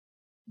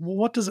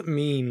What does it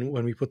mean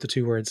when we put the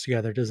two words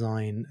together,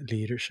 design,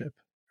 leadership?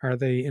 Are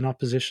they in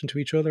opposition to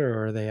each other,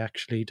 or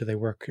do they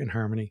work in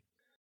harmony?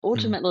 Mm,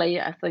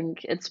 Ultimately, I think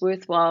it's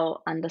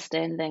worthwhile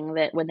understanding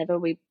that whenever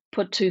we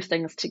put two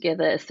things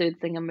together, a third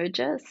thing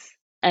emerges,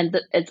 and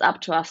that it's up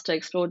to us to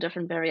explore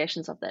different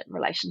variations of that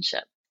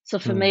relationship. So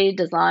for mm, me,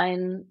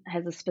 design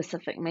has a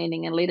specific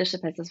meaning and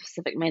leadership has a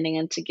specific meaning,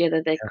 and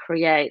together they yeah.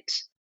 create,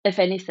 if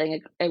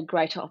anything, a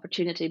greater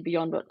opportunity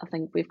beyond what I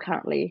think we've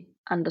currently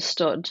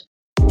understood.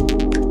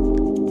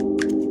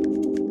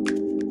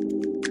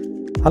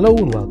 Hello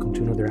and welcome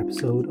to another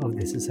episode of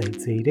This is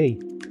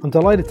HCD. I'm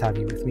delighted to have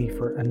you with me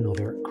for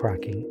another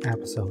cracking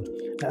episode.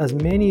 Now, as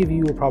many of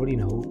you will probably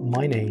know,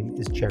 my name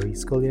is Jerry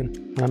Scullion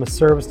and I'm a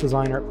service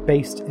designer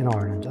based in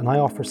Ireland, and I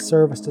offer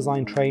service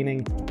design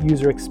training,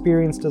 user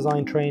experience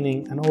design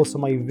training, and also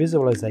my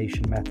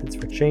visualization methods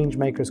for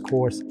Changemakers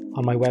course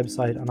on my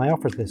website, and I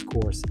offer this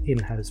course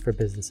in-house for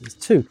businesses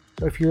too.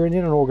 So if you're in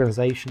an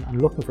organization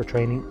and looking for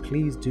training,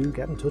 please do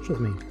get in touch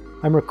with me.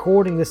 I'm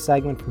recording this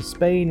segment from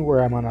Spain,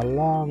 where I'm on a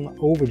long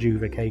overdue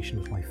vacation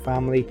with my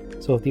family,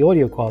 so if the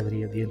audio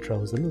quality of the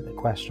intro is a little bit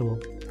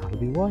questionable, that'll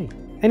be why.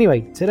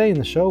 Anyway, today in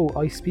the show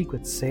I speak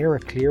with Sarah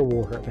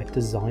Clearwater about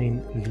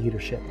design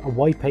leadership, a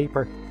white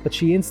paper that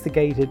she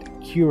instigated,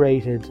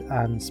 curated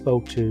and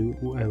spoke to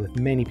with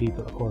many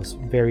people across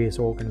various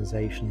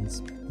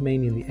organisations,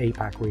 mainly in the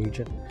APAC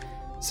region.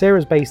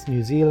 Sarah's based in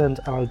New Zealand,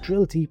 and I'll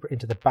drill deeper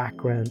into the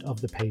background of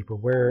the paper,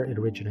 where it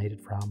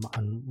originated from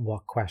and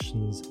what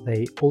questions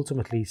they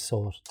ultimately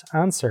sought to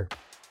answer.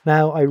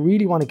 Now, I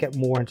really want to get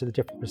more into the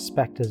different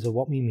perspectives of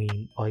what we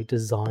mean by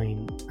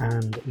design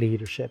and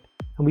leadership.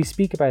 And we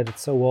speak about it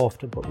so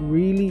often, but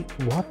really,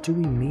 what do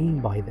we mean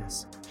by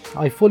this?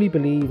 I fully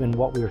believe in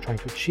what we are trying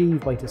to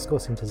achieve by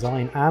discussing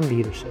design and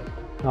leadership.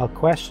 Now, the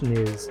question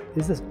is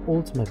this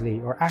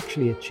ultimately or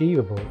actually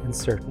achievable in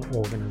certain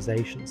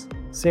organizations?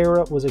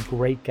 Sarah was a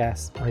great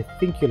guest, and I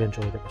think you'll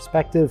enjoy the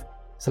perspective.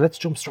 So let's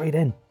jump straight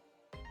in.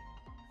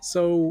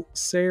 So,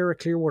 Sarah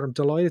Clearwater, I'm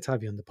delighted to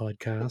have you on the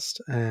podcast.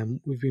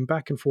 We've been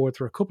back and forth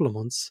for a couple of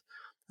months,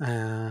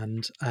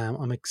 and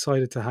I'm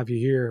excited to have you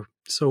here.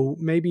 So,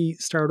 maybe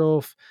start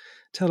off,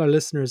 tell our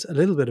listeners a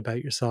little bit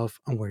about yourself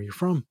and where you're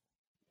from.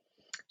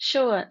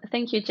 Sure.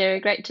 Thank you, Jerry.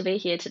 Great to be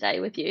here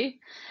today with you.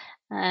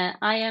 I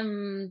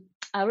am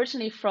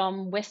originally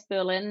from West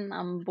Berlin.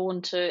 I'm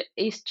born to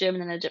East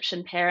German and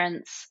Egyptian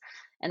parents,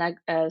 and I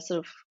sort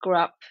of grew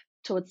up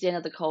towards the end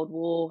of the Cold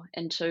War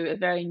into a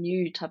very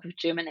new type of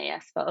Germany, I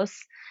suppose.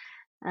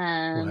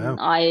 Wow.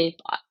 I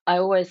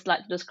always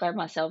like to describe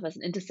myself as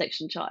an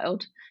intersection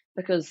child,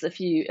 because if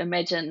you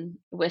imagine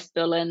West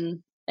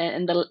Berlin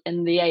in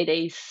the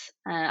 80s,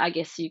 I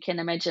guess you can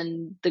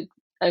imagine the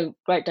a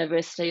great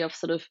diversity of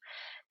sort of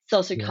Yeah.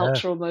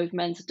 sociocultural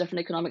movements, different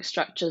economic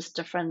structures,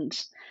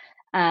 different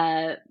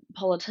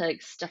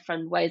politics,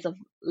 different ways of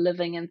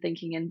living and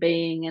thinking and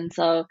being.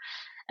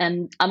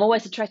 And I'm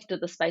always attracted to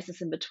the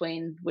spaces in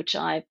between, which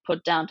I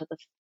put down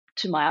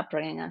to my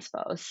upbringing, I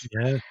suppose.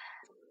 Yeah.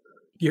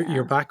 Your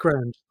Yeah,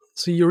 background.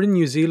 So you're in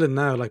New Zealand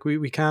now. Like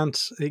we can't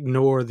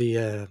ignore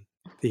the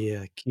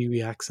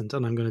Kiwi accent,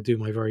 and I'm going to do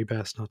my very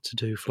best not to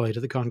do Flight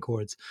of the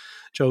Conchords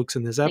jokes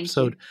in this thank you.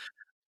 episode.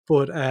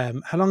 But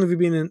how long have you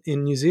been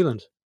in New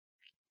Zealand?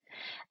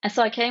 And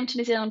so I came to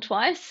New Zealand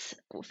twice,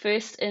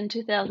 first in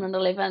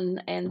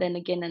 2011 and then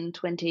again in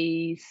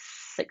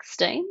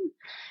 2016.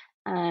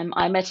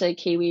 I met a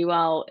Kiwi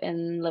while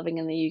living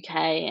in the UK,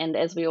 and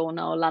as we all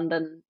know,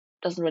 London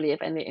doesn't really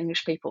have any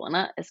English people in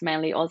it. It's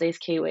mainly Aussies,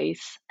 Kiwis,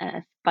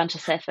 a bunch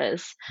of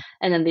Saffers,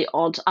 and then the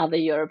odd other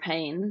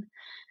European.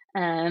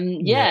 Yeah.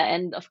 Yeah,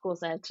 and of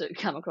course, I had to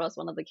come across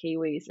one of the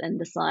Kiwis and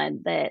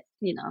decide that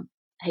he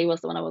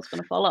was the one I was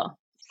going to follow.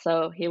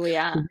 So here we So,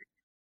 are.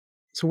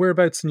 so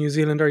whereabouts in New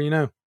Zealand are you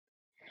now?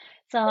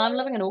 So I'm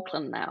living in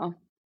Auckland now.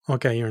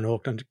 Okay, you're in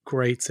Auckland,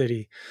 great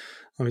city.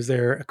 I was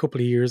there a couple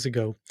of years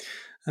ago.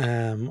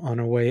 On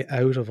our way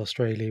out of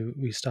Australia,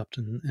 we stopped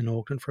in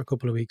Auckland for a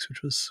couple of weeks,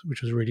 which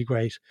was really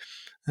great.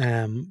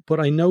 But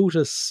I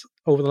notice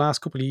over the last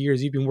couple of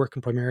years, you've been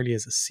working primarily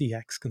as a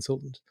CX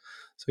consultant.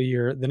 So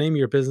the name of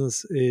your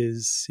business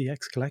is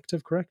CX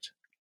Collective, correct?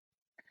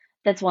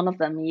 That's one of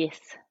them, yes.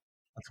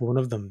 That's one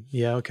of them.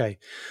 Yeah, okay.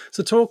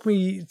 So talk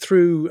me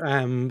through,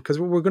 because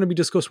we're going to be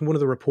discussing one of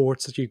the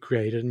reports that you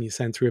created and you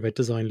sent through about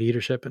design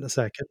leadership in a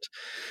second.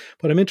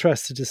 But I'm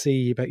interested to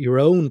see about your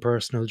own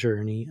personal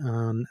journey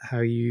on how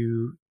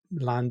you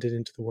landed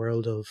into the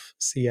world of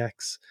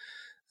CX,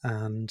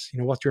 and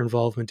what your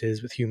involvement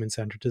is with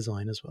human-centered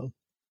design as well.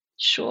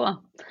 Sure.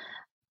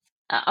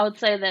 I would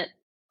say that,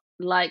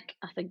 like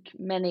I think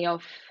many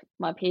of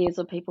my peers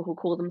or people who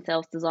call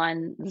themselves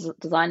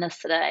designers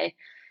today,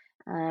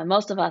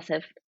 most of us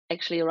have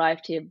actually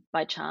arrived here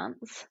by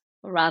chance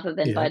rather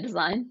than Yeah, by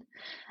design,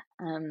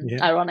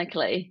 yeah,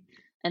 ironically.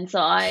 And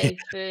so I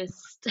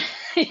first,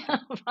 yeah,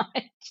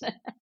 right.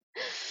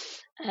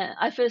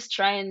 I first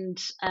trained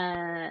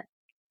as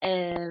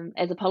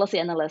a policy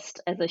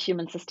analyst, as a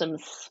human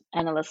systems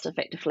analyst,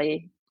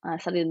 effectively. I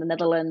studied in the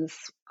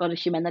Netherlands, got a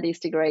humanities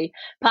degree,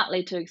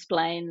 partly to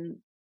explain.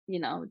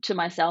 to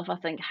myself, I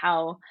think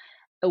how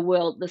a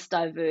world this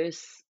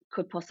diverse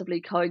could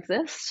possibly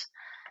coexist.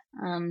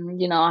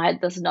 I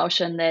had this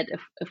notion that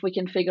if we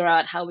can figure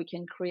out how we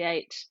can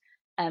create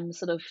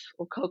sort of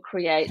or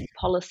co-create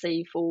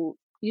policy for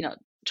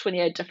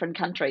 28 different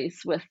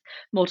countries with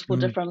multiple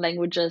Mm. different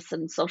languages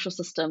and social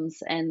systems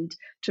and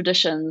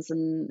traditions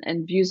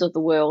and views of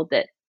the world,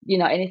 that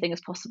anything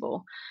is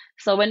possible.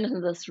 So I went into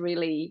this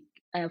really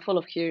full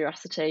of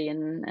curiosity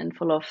and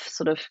full of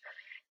sort of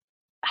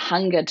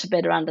hunger to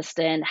better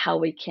understand how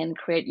we can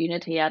create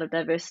unity out of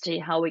diversity,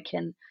 how we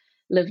can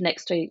live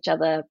next to each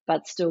other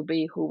but still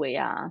be who we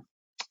are.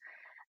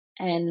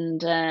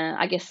 And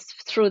I guess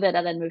through that,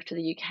 I then moved to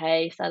the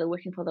UK, started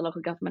working for the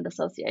local government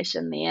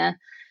association there,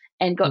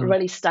 and got Mm.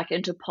 really stuck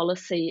into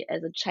policy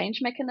as a change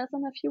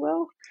mechanism, if you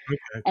will.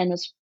 Okay. And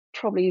it's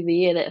probably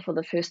there that for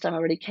the first time I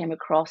really came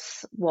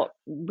across what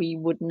we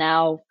would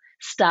now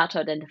start to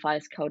identify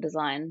as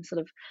co-design,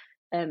 sort of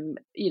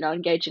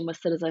engaging with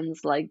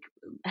citizens, like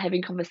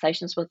having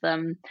conversations with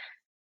them,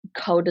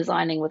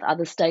 co-designing with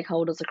other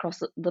stakeholders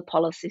across the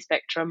policy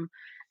spectrum,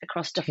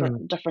 across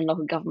Mm. different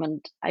local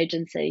government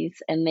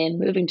agencies, and then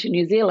moving to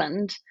New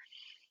Zealand.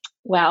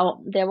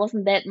 Well, there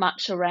wasn't that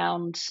much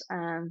around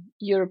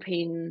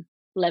European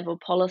level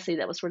policy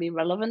that was really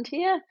relevant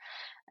here,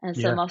 and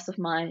so Yeah. most of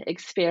my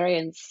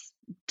experience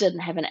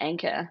didn't have an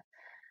anchor.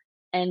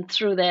 And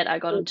through that, I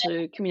got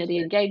into community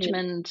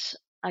engagement.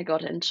 I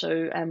got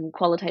into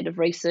qualitative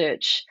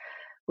research,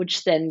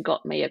 which then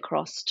got me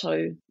across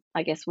to,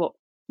 I guess, what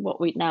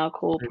we now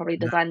call probably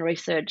design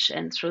research,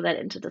 and through that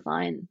into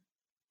design.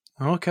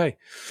 Okay,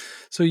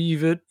 so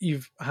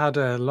you've had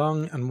a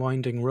long and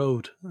winding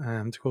road,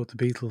 to quote the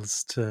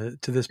Beatles,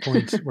 to this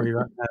point where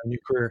you're at now in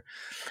your career.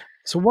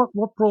 So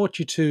what brought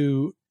you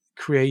to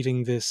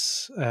creating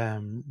this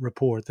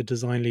report, the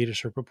Design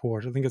Leadership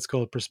Report? I think it's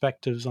called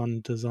Perspectives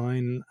on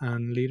Design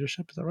and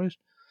Leadership. Is that right?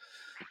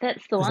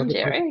 That's the Is that one, the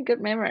title? Jerry.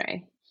 Good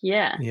memory.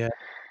 Yeah. Yeah,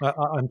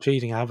 I'm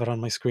cheating. I have it on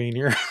my screen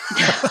here.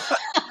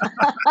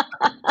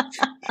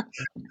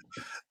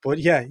 But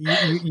yeah,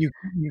 you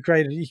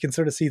created. You can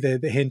sort of see the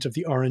hint of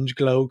the orange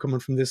glow coming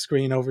from this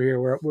screen over here,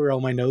 where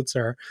all my notes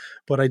are.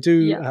 But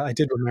Yeah, I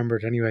did remember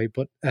it anyway.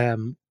 But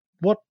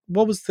what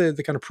was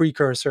the kind of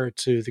precursor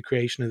to the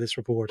creation of this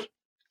report?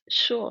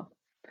 sure.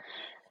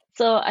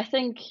 So I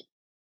think,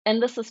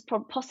 and this is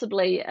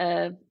possibly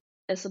a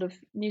sort of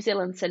New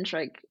Zealand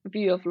centric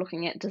view of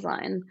looking at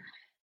design,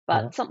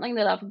 Yeah, but something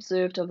that I've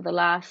observed over the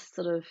last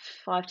sort of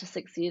 5 to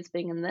 6 years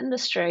being in the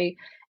industry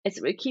is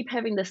that we keep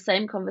having the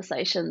same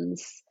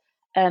conversations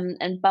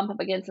and bump up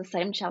against the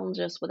same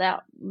challenges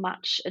without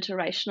much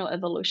iteration or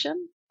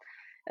evolution.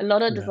 A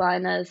lot of yeah,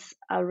 designers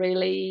are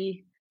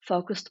really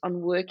focused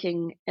on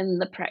working in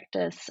the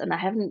practice, and I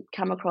haven't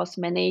come across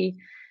many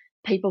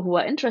people who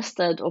are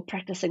interested or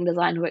practicing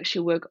design who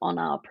actually work on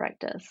our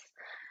practice.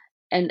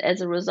 And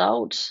as a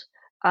result,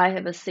 I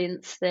have a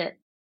sense that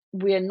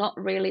we're not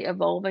really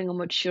evolving or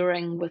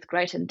maturing with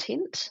great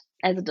intent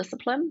as a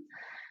discipline.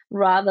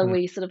 Rather, mm,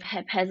 we sort of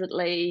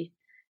haphazardly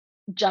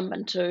jump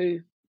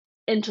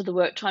into the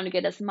work trying to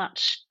get as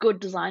much good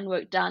design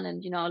work done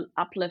and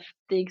uplift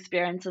the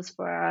experiences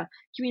for our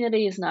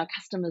communities and our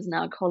customers and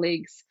our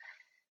colleagues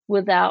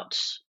without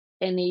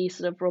any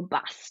sort of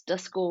robust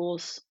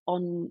discourse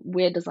on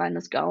where design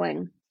is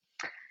going.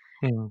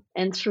 mm.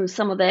 And through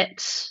some of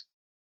that,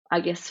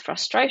 I guess,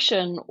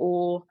 frustration,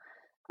 or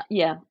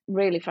yeah,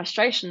 really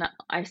frustration,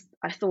 I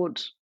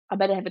thought I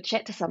better have a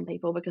chat to some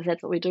people, because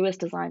that's what we do as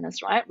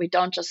designers, right? We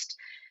don't just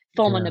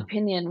form an Yeah.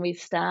 opinion, we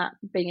start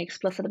being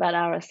explicit about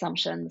our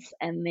assumptions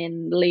and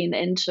then lean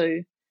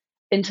into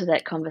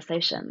that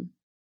conversation.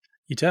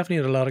 You definitely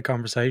had a lot of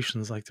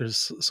conversations. Like,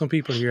 there's some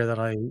people here that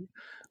I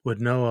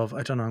would know of.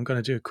 I don't know. I'm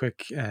going to do a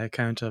quick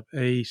count up.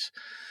 8,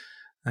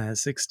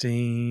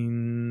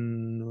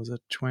 16. Was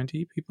it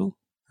 20 people?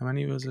 How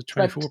many was it?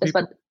 But 24 it's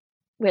people. about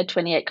we had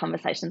 28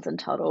 conversations in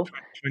total.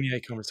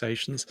 28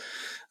 conversations,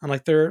 and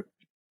like they're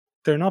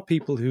not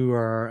people who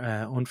are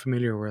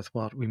unfamiliar with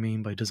what we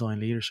mean by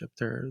design leadership.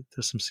 There's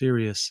some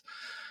serious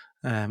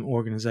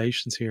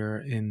organizations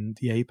here in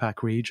the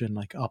APAC region,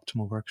 like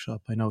Optimal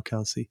Workshop. I know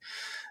Kelsey,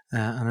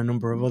 and a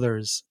number of Mm.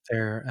 others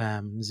there,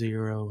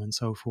 Zero and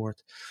so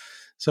forth.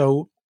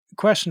 So,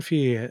 question for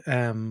you: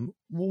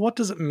 what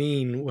does it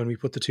mean when we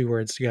put the two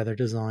words together,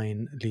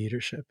 design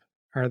leadership?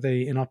 Are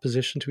they in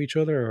opposition to each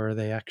other, or are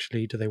they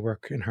actually do they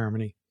work in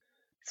harmony?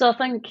 So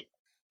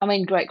I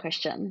mean, great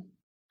question.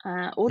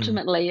 Mm,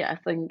 Ultimately, I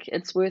think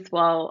it's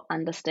worthwhile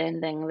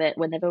understanding that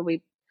whenever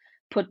we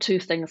put two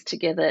things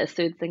together, a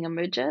third thing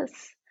emerges,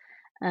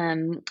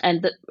 and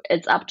that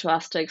it's up to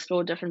us to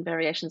explore different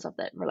variations of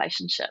that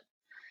relationship.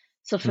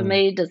 So for mm,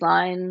 me,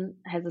 design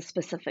has a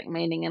specific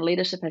meaning, and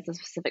leadership has a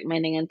specific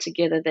meaning, and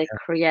together they yeah,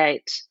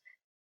 create,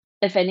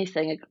 if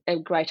anything, a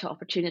greater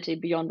opportunity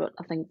beyond what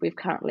I think we've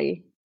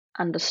currently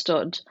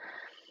understood.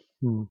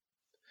 mm.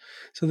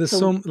 So there's So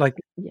some like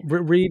yeah.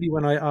 really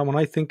when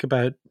I think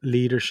about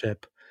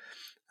leadership,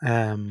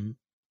 um,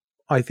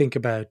 I think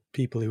about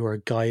people who are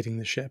guiding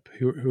the ship,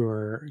 who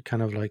are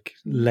kind of like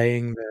Mm.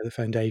 laying the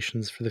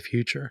foundations for the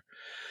future,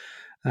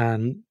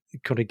 and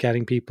kind of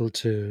getting people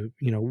to,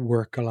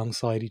 work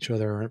alongside each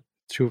other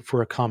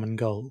for a common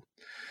goal.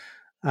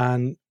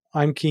 And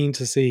I'm keen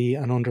to see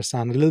and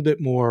understand a little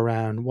bit more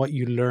around what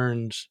you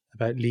learned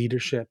about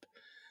leadership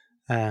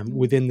Mm.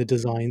 within the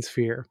design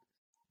sphere,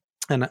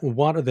 and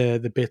what are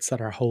the bits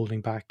that are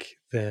holding back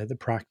the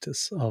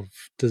practice of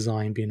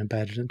design being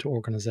embedded into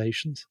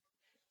organizations.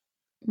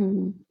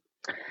 Mm.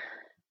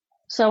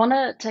 So I want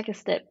to take a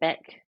step back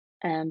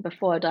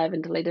before I dive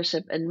into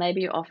leadership and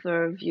maybe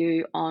offer a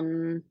view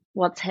on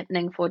what's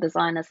happening for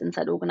designers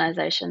inside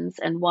organizations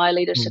and why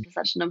leadership Mm, is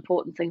such an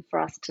important thing for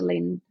us to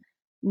lean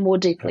more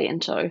yeah, deeply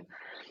into.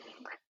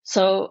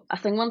 So I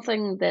think one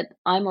thing that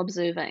I'm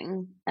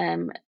observing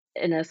in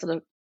a sort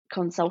of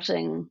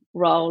consulting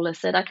role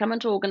is that I come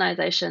into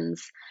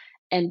organizations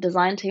and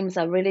design teams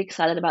are really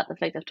excited about the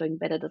fact of doing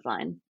better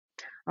design,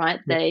 right?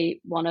 yeah.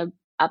 They want to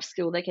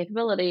upskill their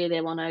capability,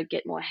 they want to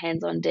get more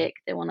hands on deck,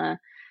 they want to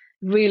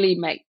really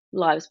make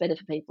lives better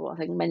for people. I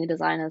think many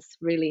designers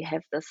really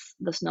have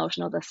this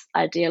notion or this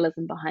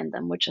idealism behind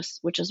them, which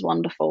is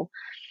wonderful.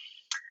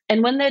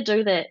 And when they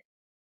do that,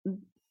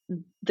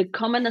 the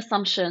common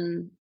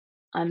assumption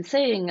I'm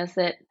seeing is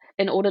that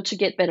in order to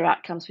get better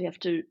outcomes, we have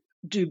to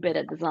do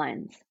better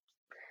designs.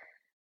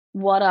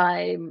 What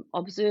I'm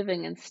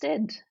observing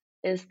instead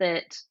is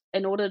that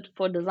in order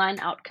for design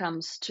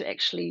outcomes to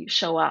actually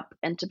show up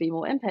and to be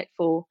more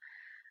impactful,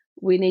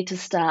 we need to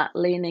start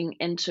leaning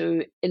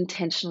into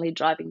intentionally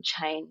driving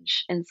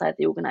change inside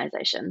the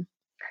organization.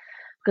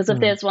 Because if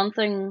Mm, there's one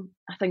thing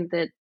I think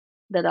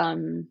that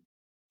I'm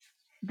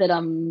that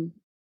I'm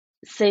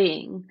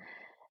seeing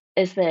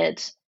is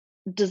that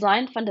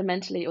design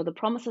fundamentally, or the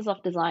promises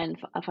of design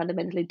are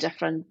fundamentally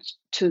different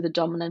to the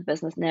dominant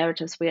business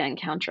narratives we are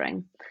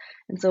encountering.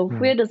 And so, if mm,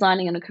 we're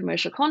designing in a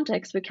commercial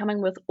context, we're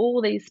coming with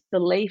all these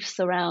beliefs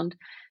around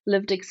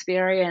lived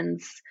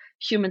experience,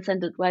 human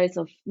centered ways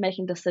of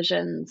making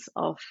decisions,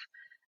 of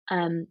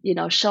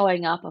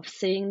showing up, of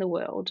seeing the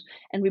world,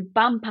 and we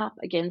bump up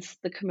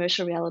against the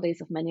commercial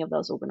realities of many of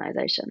those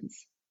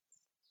organizations.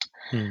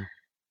 mm,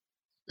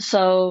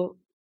 So,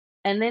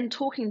 and then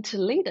talking to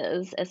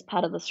leaders as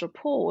part of this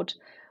report,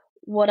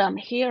 what I'm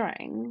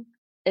hearing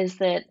is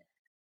that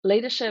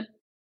leadership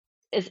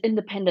is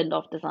independent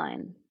of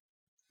design,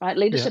 right?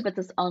 yeah. Leadership is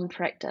its own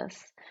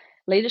practice.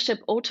 Leadership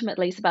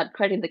ultimately is about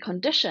creating the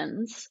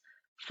conditions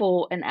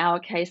for, in our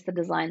case, the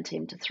design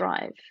team to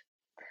thrive.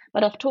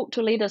 But I've talked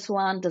to leaders who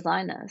aren't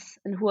designers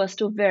and who are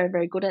still very,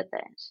 very good at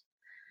that.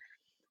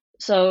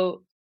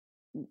 So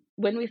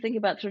when we think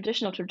about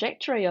traditional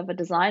trajectory of a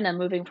designer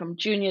moving from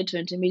junior to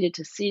intermediate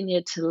to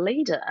senior to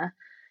leader,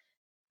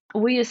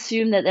 we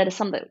assume that that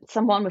is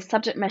someone with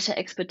subject matter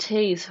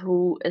expertise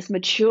who is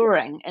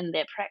maturing in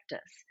their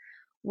practice,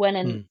 when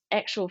in Mm.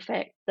 actual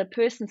fact, the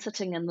person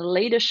sitting in the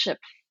leadership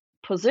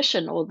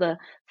position or the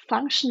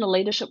functional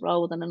leadership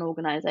role within an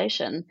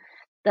organization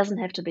doesn't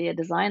have to be a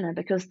designer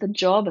because the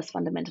job is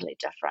fundamentally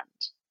different.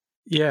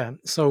 Yeah.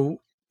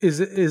 So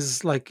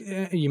is like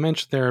you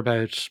mentioned there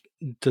about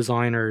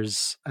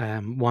designers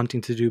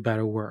wanting to do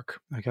better work.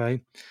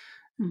 Okay.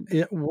 Mm.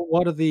 Yeah,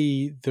 what are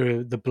the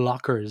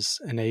blockers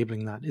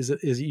enabling that? Is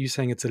it you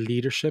saying it's a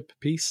leadership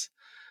piece?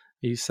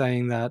 Are you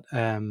saying that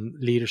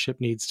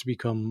leadership needs to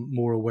become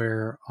more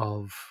aware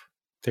of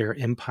their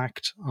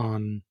impact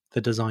on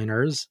the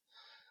designers?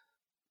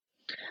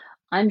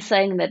 I'm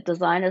saying that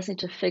designers need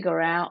to figure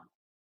out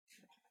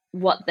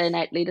what their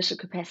innate leadership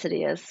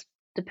capacity is,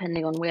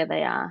 depending on where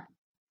they are.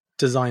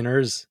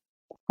 Designers.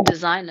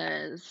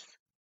 Designers,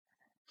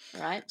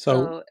 right?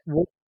 So So,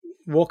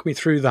 walk me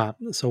through that.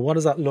 So what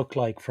does that look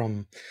like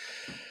from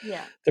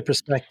yeah, the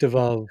perspective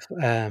of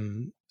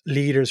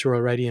leaders who are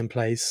already in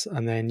place,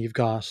 and then you've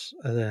got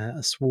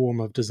a swarm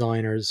of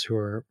designers who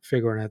are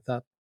figuring out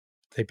that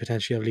they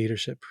potentially have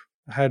leadership.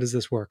 How does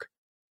this work?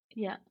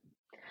 yeah.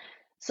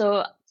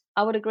 So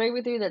I would agree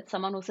with you that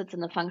someone who sits in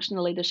the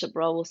functional leadership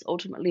role is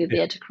ultimately Yeah.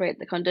 there to create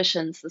the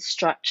conditions, the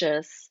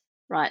structures,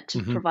 right,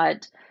 to Hmm.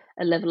 provide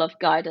a level of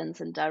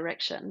guidance and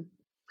direction.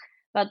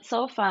 But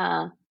so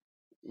far,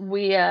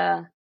 we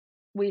are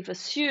we've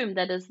assumed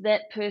that is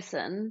that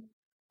person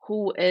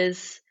who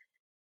is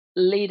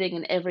leading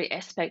in every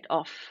aspect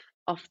of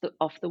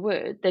the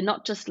word. They're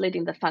not just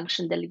leading the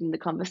function; they're leading the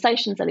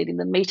conversations, they're leading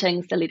the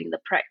meetings, they're leading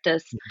the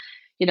practice.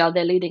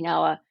 They're leading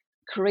our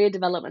career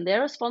development.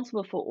 They're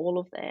responsible for all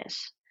of that.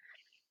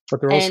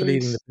 But they're also And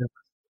leading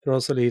they're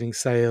also leading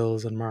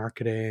sales and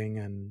marketing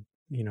and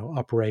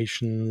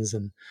operations,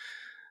 and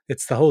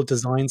it's the whole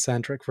design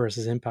centric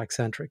versus impact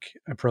centric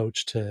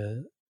approach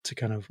to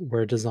kind of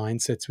where design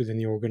sits within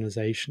the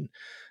organization.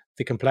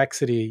 The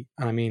complexity,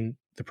 and I mean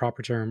the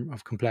proper term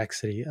of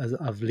complexity as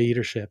of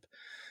leadership,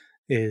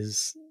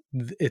 is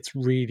it's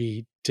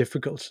really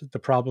difficult. The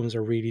problems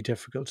are really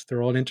difficult.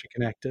 They're all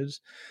interconnected,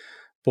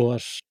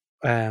 but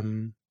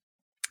um,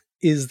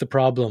 is the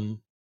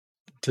problem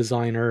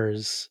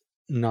designers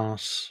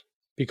not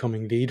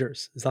becoming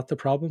leaders? Is that the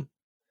problem?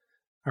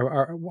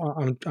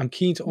 I'm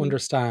keen to mm,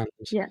 understand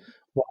yeah.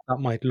 what that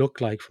might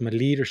look like from a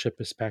leadership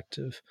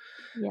perspective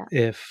Yeah.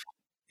 if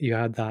you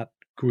had that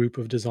group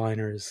of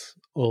designers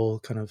all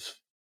kind of,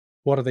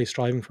 what are they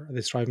striving for? Are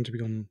they striving to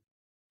become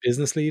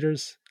business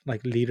leaders,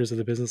 like leaders of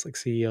the business, like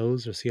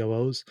CEOs or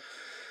COOs?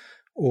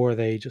 Or are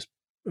they just,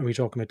 are we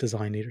talking about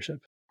design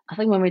leadership? I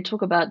think when we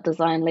talk about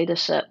design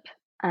leadership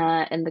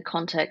in the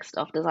context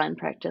of design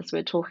practice,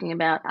 we're talking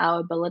about our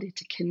ability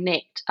to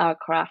connect our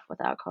craft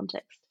with our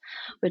context.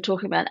 We're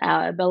talking about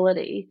our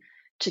ability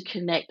to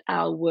connect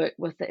our work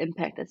with the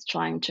impact it's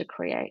trying to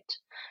create.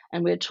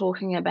 And we're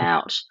talking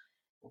about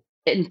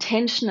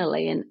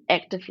intentionally and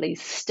actively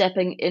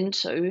stepping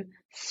into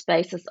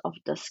spaces of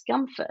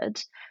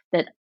discomfort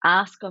that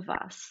ask of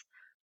us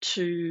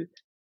to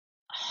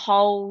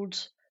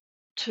hold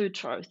two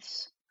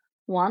truths.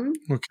 One,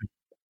 Okay.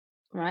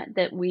 right,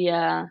 that we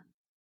are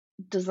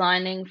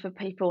designing for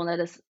people that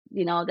is,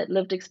 that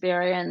lived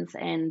experience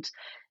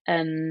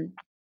um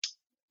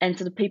and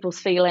sort of people's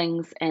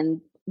feelings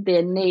and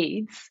their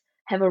needs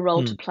have a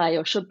role to Mm, play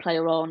or should play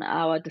a role in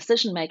our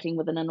decision making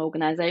within an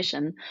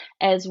organization,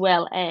 as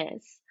well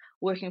as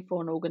working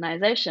for an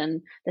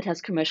organization that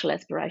has commercial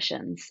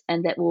aspirations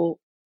and that will,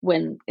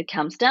 when it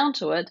comes down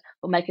to it,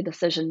 will make a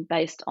decision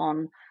based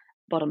on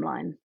bottom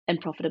line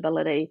and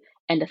profitability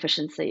and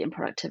efficiency and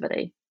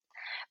productivity.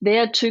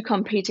 There are two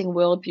competing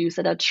worldviews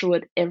that are true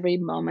at every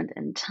moment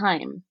in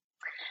time.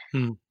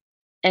 mm,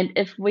 And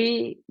if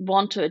we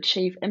want to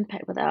achieve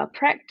impact with our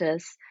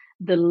practice,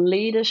 the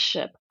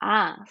leadership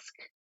ask,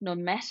 no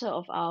matter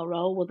of our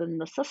role within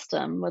the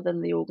system,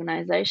 within the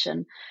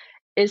organization,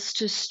 is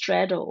to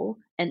straddle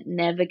and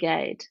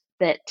navigate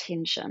that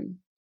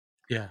tension.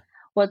 yeah.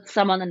 What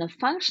someone in a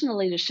functional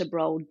leadership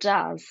role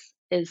does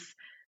is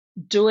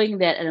doing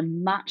that at a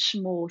much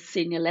more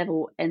senior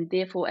level and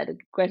therefore at a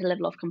greater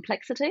level of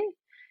complexity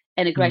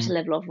and a greater Mm,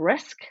 level of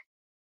risk,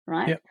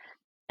 right? yeah.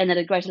 And at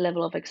a greater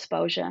level of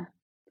exposure.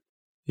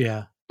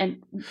 Yeah.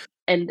 And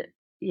and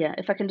yeah,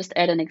 if I can just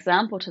add an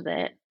example to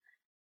that,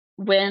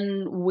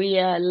 when we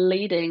are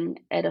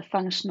leading at a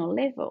functional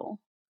level,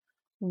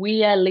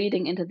 we are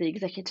leading into the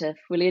executive,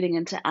 we're leading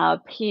into our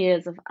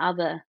peers of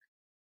other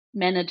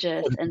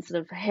managers and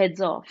sort of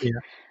heads off.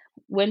 Yeah.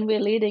 When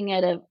we're leading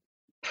at a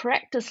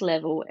practice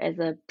level as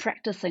a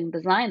practicing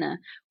designer,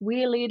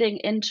 we're leading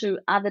into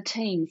other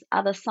teams,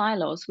 other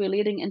silos, we're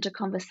leading into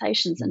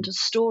conversations, Mm. into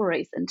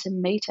stories, into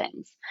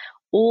meetings,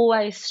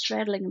 always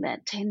straddling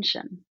that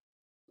tension.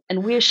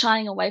 And we're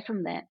shying away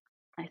from that,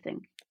 I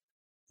think.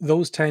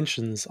 Those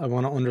tensions, I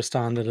want to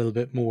understand a little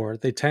bit more.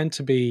 They tend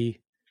to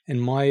be, in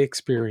my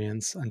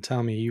experience, and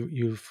tell me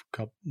you've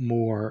got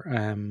more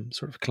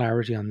sort of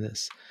clarity on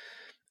this,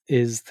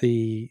 is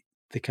the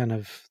kind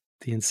of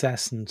the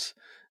incessant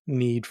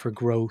need for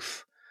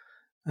growth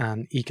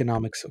and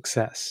economic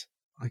success.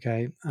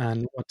 Okay.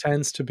 And what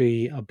tends to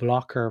be a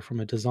blocker from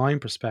a design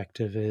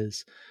perspective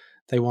is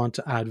they want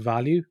to add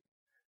value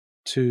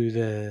to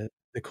the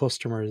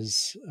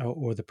customers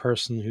or the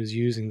person who's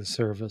using the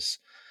service,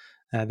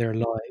 their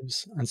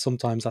lives, and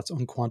sometimes that's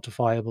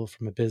unquantifiable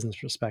from a business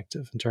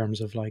perspective in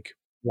terms of like,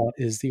 what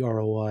is the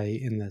ROI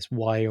in this?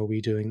 Why are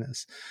we doing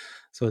this?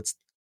 So it's,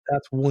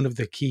 that's one of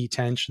the key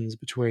tensions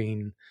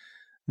between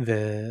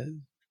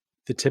the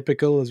the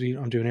typical, as we,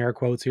 I'm doing air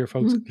quotes here,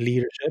 folks, Mhm.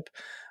 leadership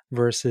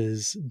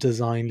versus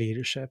design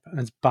leadership, and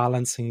it's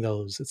balancing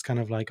those. It's kind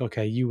of like,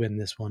 okay, you win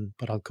this one,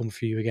 but I'll come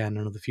for you again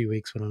in another few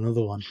weeks with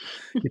another one.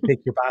 You pick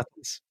your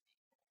battles.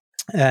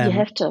 You Um,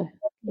 have to.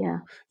 Yeah.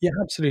 yeah,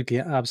 absolutely,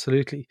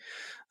 absolutely,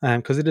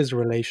 because it is a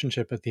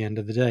relationship at the end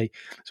of the day.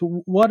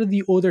 So, what are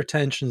the other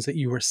tensions that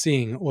you were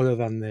seeing other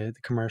than the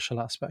commercial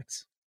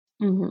aspects?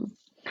 Mhm.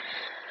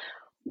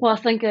 Well, I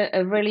think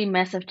a really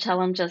massive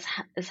challenge is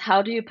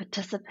how do you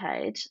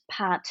participate,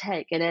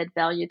 partake, and add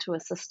value to a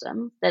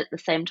system that at the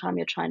same time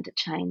you're trying to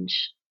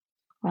change,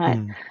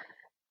 right? Mm,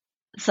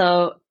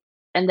 So,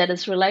 and that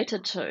is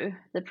related to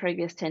the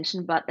previous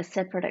tension, but a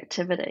separate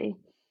activity.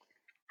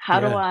 How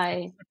do yeah.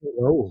 I,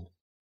 Oh,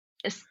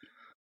 is,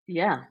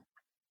 yeah,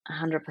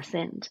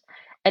 100%.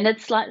 And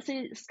it's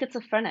slightly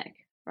schizophrenic,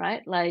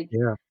 right? Like,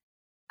 yeah.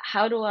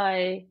 how do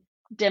I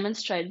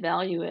demonstrate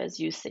value, as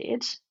you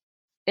said,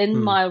 in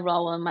Mm, my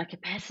role and my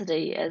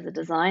capacity as a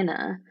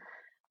designer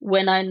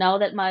when I know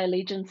that my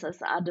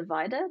allegiances are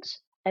divided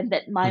and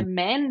that my mm,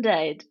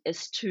 mandate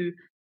is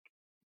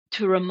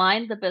to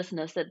remind the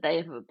business that they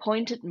have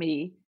appointed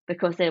me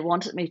because they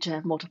wanted me to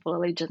have multiple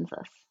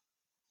allegiances.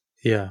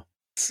 yeah.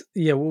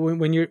 Yeah,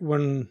 when you're,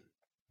 when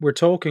we're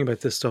talking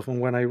about this stuff, and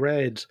when I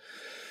read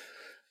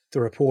the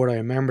report, I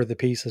remember the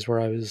pieces where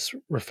I was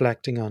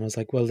reflecting on. I was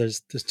like, well,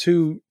 there's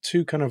two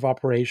kind of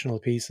operational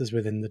pieces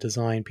within the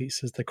design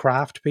pieces. The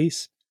craft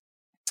piece,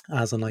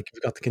 as in like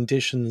you've got the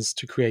conditions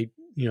to create,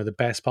 you know, the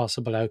best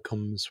possible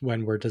outcomes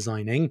when we're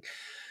designing.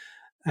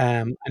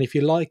 And if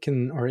you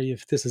liken, or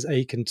if this is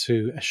akin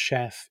to a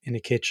chef in a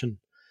kitchen,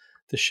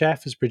 the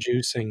chef is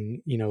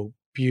producing, you know,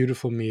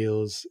 beautiful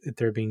meals,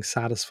 they're being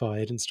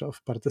satisfied and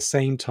stuff, but at the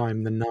same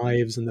time the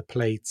knives and the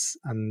plates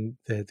and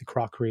the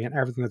crockery and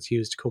everything that's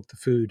used to cook the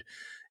food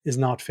is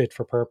not fit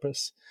for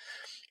purpose.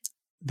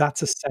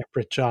 that's a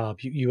separate job.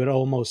 You would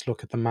almost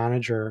look at the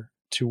manager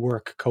to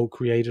work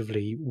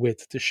co-creatively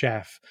with the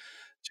chef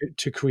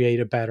to create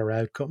a better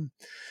outcome.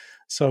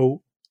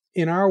 So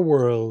in our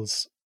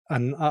worlds,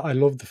 and I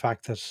love the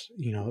fact that,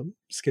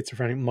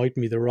 schizophrenic might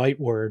be the right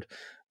word,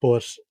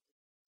 but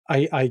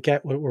I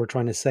get what we're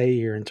trying to say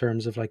here in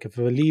terms of, like, if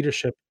a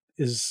leadership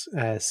is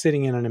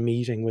sitting in on a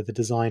meeting with a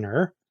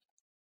designer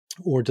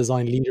or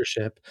design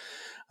leadership,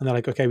 and they're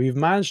like, okay, we've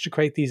managed to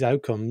create these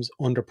outcomes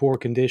under poor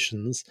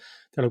conditions.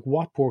 They're like,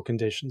 what poor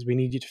conditions? We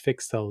need you to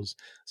fix those.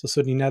 So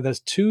suddenly now there's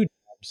two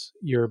jobs.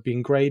 You're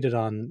being graded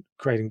on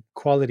creating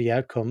quality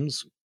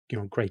outcomes,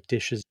 great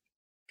dishes,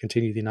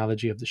 continue the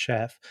analogy of the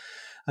chef.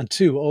 And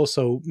two,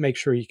 also make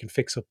sure you can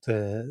fix up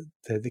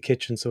the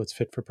kitchen so it's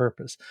fit for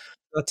purpose.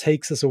 That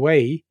takes us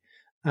away.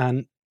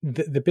 And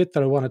the bit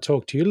that I want to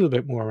talk to you a little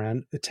bit more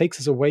around, it takes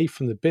us away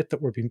from the bit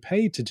that we're being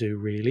paid to do,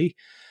 really,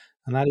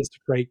 and that is to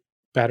create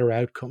better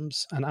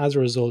outcomes. And as a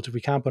result, if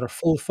we can't put our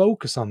full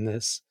focus on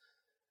this,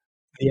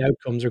 the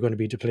outcomes are going to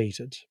be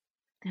depleted.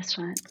 That's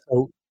right.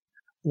 So,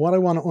 what I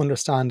want to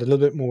understand a little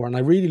bit more, and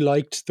I really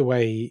liked the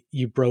way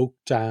you broke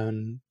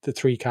down the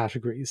three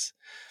categories.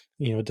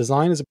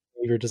 Design as a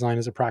behavior, design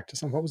as a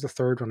practice, and what was the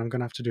third one? I'm going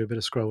to have to do a bit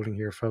of scrolling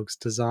here, folks.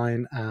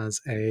 Design as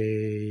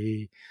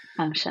a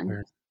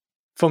Function.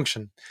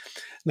 function.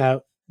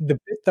 Now, the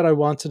bit that I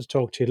wanted to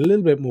talk to you a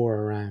little bit more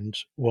around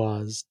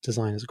was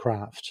design as a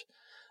craft.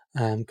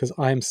 Because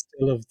I'm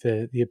still of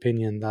the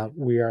opinion that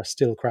we are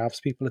still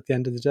craftspeople at the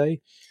end of the day.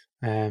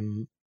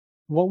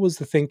 What was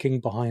the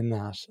thinking behind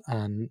that,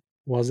 and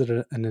was it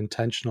an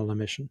intentional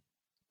omission?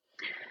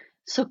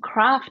 So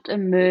craft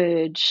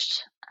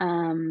emerged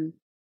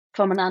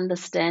from an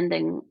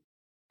understanding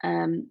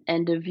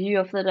and a view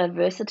of the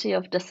diversity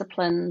of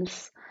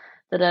disciplines,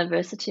 the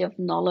diversity of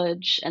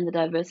knowledge, and the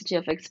diversity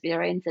of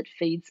experience that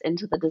feeds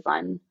into the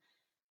design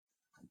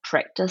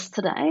practice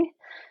today.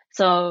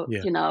 So,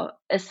 Yeah.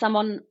 as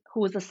someone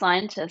who is a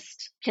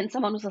scientist, can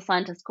someone who's a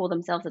scientist call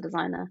themselves a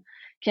designer?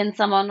 Can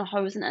someone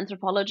who's an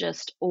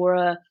anthropologist or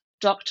a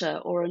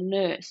doctor or a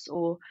nurse,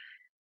 or,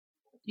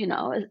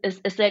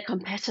 is that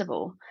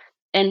compatible?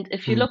 And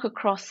if you Mm, look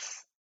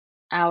across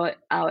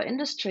our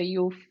industry,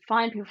 you'll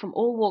find people from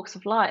all walks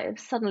of life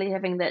suddenly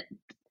having that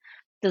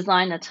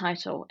designer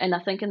title. And I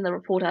think in the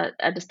report,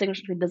 I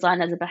distinguish between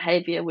design as a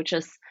behavior, which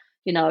is,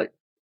 you know,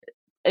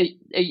 a,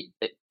 a,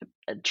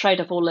 a trait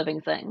of all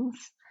living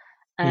things,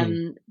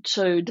 mm,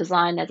 to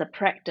design as a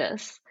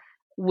practice,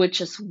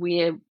 which is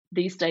where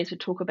these days we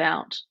talk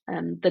about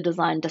the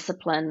design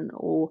discipline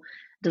or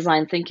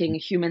design thinking,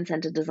 human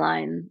centered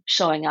design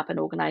showing up in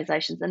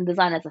organizations, and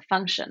design as a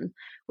function,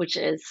 which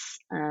is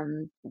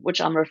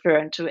which I'm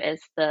referring to as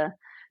the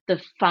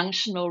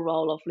functional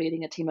role of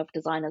leading a team of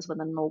designers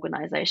within an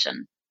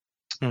organization.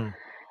 mm,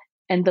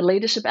 And the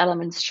leadership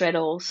element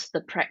straddles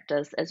the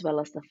practice as well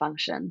as the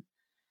function.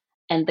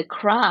 And the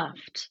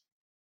craft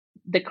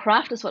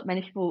is what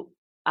many people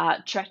are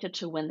attracted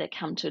to when they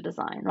come to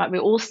design, right? We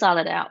all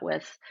started out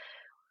with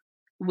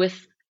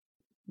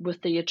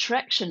with the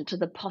attraction to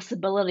the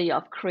possibility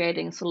of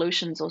creating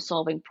solutions or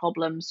solving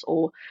problems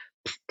or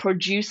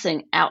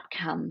producing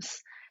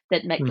outcomes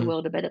that make the mm,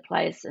 world a better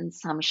place in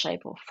some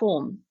shape or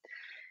form.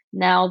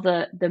 Now,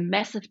 the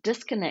massive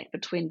disconnect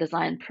between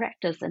design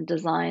practice and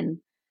design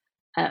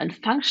and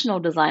functional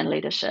design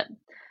leadership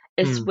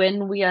is mm,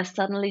 when we are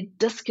suddenly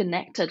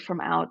disconnected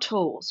from our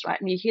tools, right?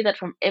 And you hear that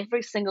from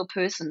every single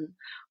person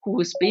who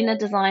has been a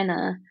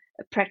designer,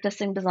 a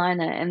practicing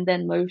designer, and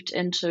then moved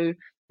into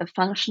a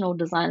functional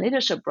design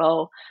leadership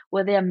role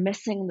where they're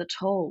missing the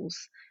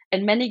tools.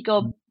 And many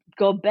mm.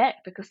 go back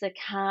because they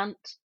can't,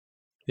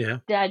 Yeah.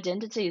 their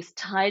identity is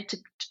tied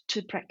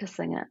to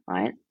practicing it,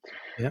 right?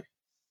 Yeah.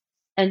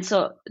 And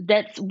so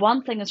that's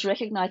one thing, is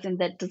recognizing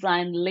that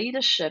design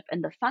leadership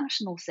in the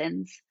functional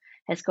sense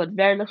has got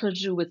very little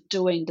to do with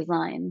doing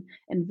design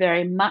and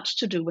very much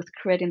to do with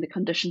creating the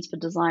conditions for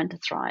design to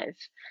thrive.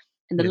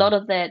 And a Yeah. lot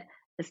of that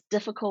is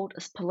difficult,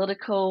 is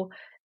political,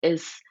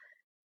 is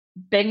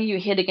banging your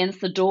head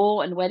against the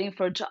door and waiting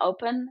for it to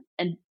open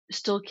and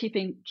still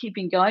keeping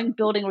going,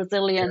 building Yeah.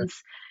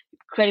 resilience,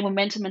 creating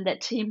momentum in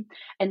that team,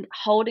 and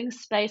holding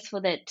space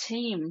for that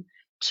team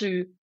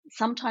to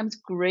sometimes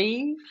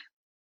grieve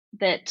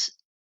that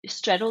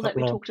straddle that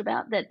we Well, talked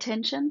about, that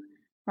tension,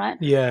 right?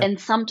 yeah. And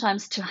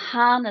sometimes to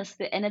harness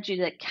the energy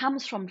that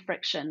comes from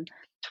friction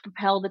to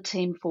propel the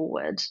team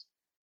forward,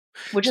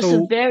 which is a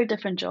So, very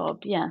different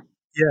job. Yeah.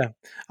 yeah,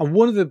 and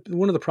one of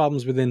the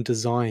problems within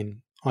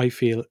design, I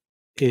feel,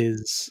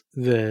 is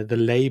the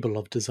label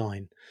of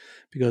design,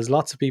 because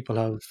lots of people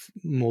have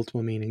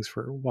multiple meanings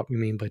for what we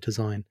mean by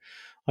design.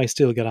 I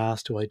still get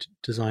asked, do I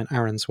design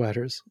Aran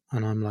sweaters?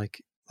 And I'm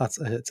like,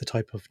 it's a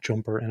type of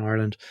jumper in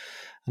Ireland.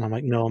 And I'm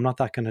like, no, I'm not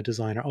that kind of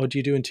designer. Oh, do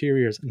you do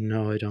interiors?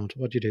 No, I don't.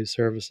 What do you do?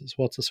 Services.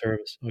 What's a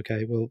service?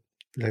 Okay, well,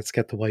 let's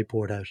get the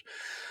whiteboard out.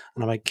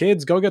 And I'm like,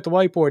 kids, go get the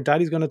whiteboard.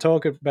 Daddy's going to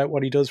talk about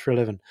what he does for a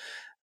living.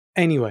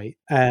 Anyway,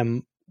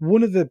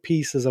 one of the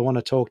pieces I want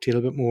to talk to you a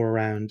little bit more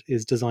around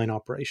is design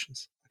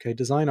operations. Okay,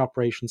 design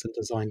operations and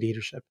design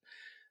leadership.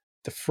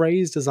 The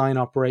phrase design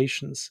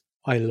operations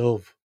I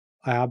love.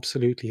 I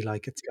absolutely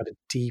like it's got a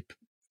deep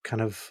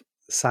kind of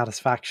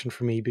satisfaction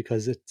for me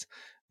because it's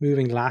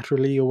moving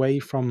laterally away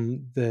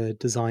from the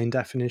design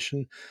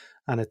definition,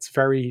 and it's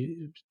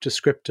very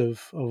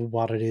descriptive of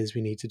what it is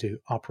we need to do.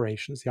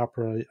 Operations, the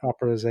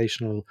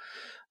operational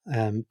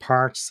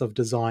parts of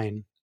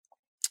design,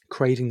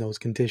 creating those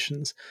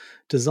conditions.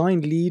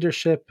 Design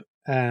leadership.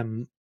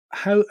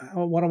 How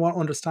what I want to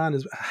understand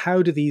is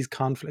how do these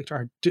conflict,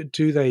 or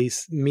do they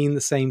mean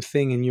the same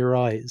thing in your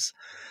eyes?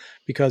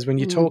 Because when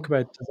you talk Mm.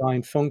 about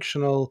design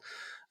functional,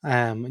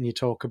 and you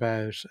talk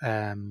about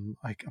I'm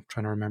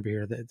trying to remember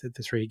here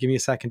the three. Give me a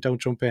second,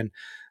 don't jump in.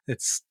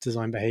 It's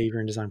design behavior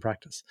and design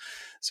practice.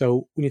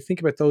 So when you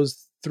think about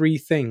those three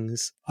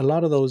things, a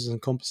lot of those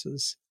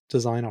encompasses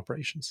design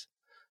operations.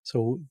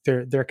 So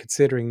they're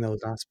considering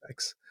those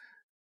aspects.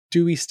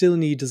 Do we still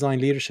need design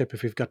leadership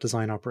if we've got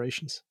design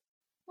operations?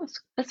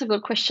 That's a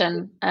good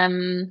question.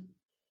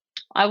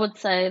 I would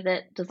say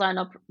that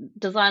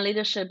design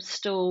leadership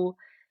still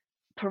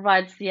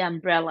provides the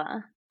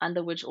umbrella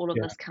under which all of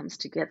Yeah. this comes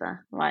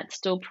together, right?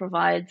 Still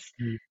provides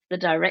Mm. the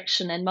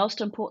direction and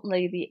most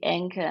importantly the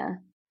anchor.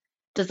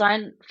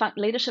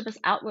 Leadership is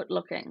outward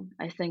looking,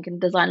 I think, and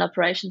design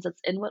operations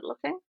it's inward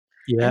looking.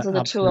 And Yeah, so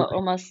the two are absolutely.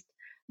 almost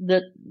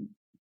the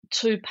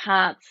two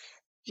parts,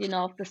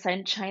 of the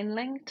same chain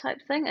link type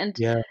thing. And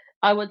Yeah,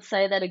 I would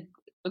say that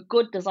a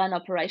good design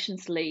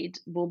operations lead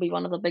will be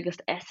one of the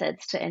biggest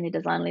assets to any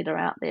design leader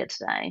out there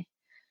today.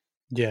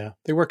 yeah.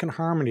 They work in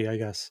harmony, I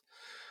guess.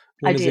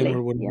 One is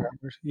inward, Ideally, one is yeah.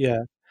 outward. Yeah.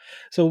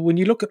 So when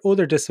you look at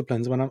other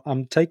disciplines, when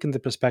I'm taking the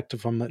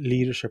perspective from a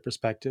leadership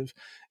perspective,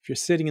 if you're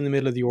sitting in the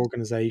middle of the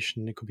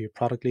organization, it could be a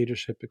product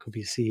leadership, it could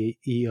be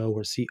CEO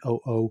or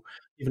COO,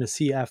 even a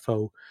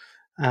CFO,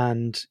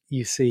 and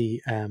you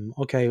see,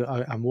 okay,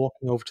 I'm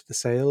walking over to the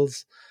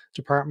sales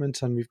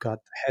department, and we've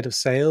got the head of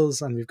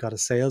sales, and we've got a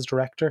sales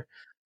director,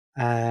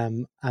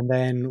 and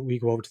then we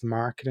go over to the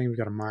marketing. We've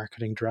got a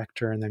marketing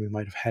director, and then we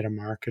might have head of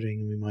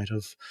marketing, and we might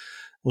have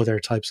other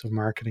types of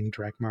marketing,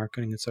 direct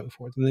marketing, and so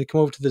forth. And they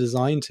come over to the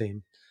design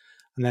team,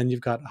 and then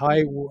you've got,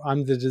 hi,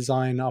 I'm the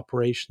design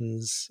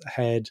operations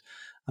head,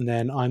 and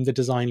then I'm the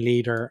design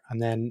leader,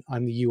 and then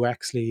I'm the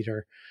UX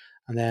leader,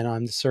 and then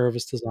I'm the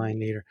service design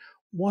leader.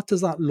 What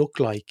does that look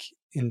like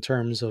in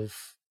terms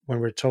of when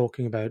we're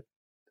talking about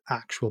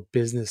actual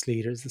business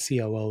leaders, the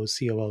COOs,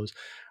 COOs?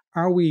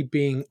 Are we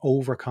being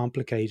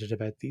overcomplicated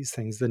about these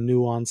things, the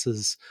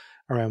nuances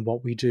around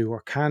what we do,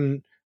 or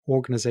can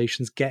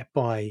organizations get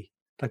by?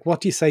 Like,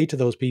 what do you say to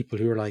those people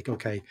who are like,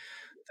 okay,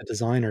 the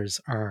designers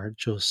are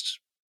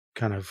just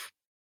kind of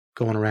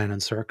going around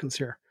in circles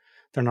here.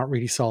 They're not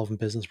really solving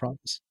business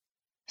problems.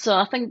 So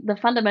I think the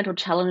fundamental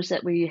challenge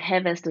that we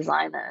have as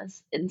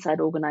designers inside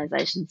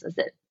organizations is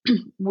that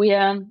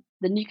we're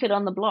the new kid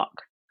on the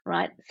block,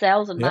 right?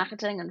 Sales and Yep,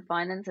 marketing and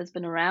finance has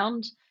been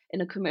around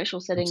in a commercial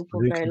setting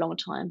for a very absolutely. long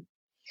time.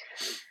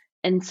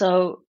 And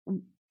so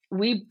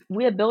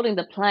we're building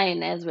the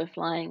plane as we're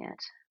flying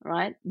it,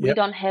 right? Yep, We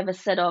don't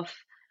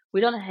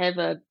have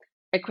a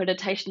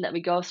accreditation that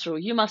we go through.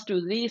 You must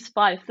do these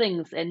 5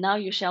 things and now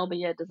you shall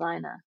be a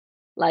designer.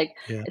 Like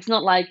yeah, it's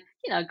not like,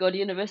 go to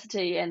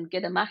university and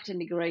get a marketing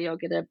degree or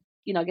get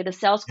a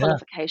sales yeah,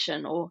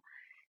 qualification or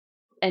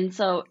and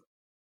so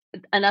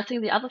and I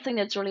think the other thing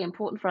that's really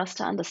important for us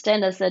to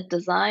understand is that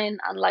design,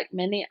 unlike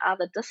many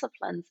other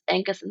disciplines,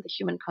 anchors in the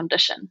human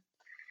condition.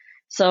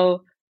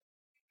 So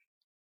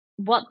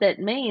what that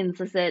means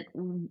is that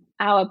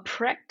our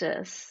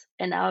practice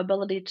and our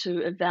ability to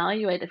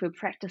evaluate if we're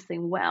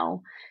practicing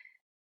well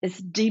is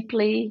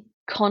deeply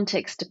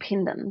context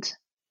dependent.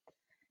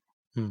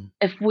 mm,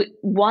 If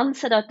one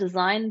set of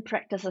design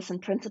practices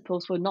and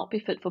principles will not be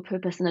fit for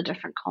purpose in a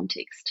different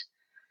context,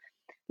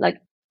 like,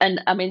 and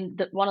I mean,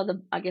 one of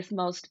the, I guess,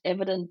 most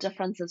evident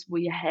differences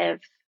we have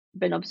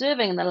been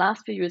observing in the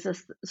last few years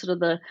is sort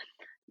of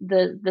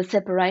the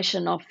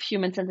separation of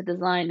human-centered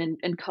design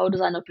and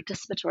co-design or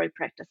participatory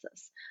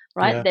practices,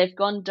 right? yeah, They've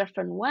gone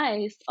different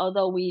ways,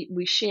 although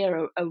we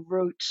share a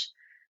root,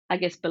 I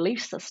guess,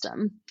 belief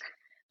system.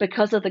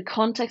 Because of the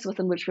context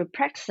within which we're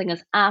practicing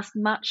is asked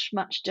much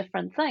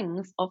different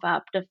things of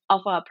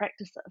our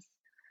practices,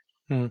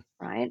 mm,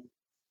 right?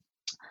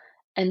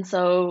 And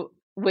so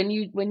when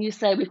you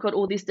say we've got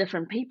all these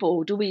different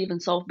people, do we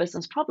even solve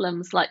business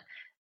problems? Like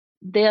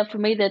for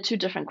me, there are two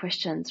different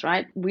questions,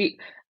 right? We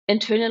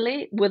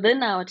internally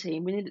within our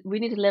team, we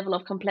need a level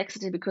of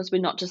complexity because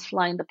we're not just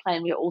flying the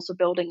plane, we're also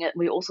building it,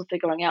 we're also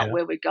figuring out yeah,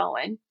 where we're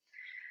going.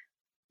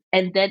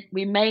 And that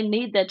we may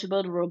need that to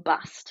build a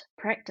robust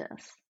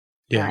practice,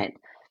 yeah, right?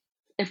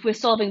 If we're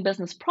solving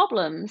business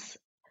problems,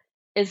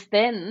 is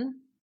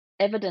then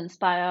evidenced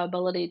by our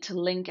ability to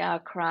link our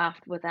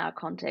craft with our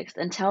context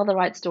and tell the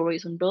right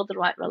stories and build the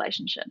right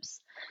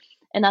relationships.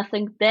 And I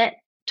think that,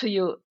 to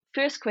your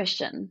first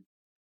question,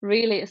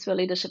 really is where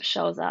leadership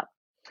shows up.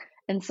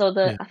 And so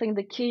yeah, I think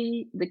the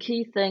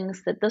key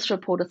things that this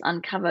report has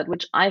uncovered,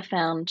 which I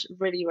found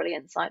really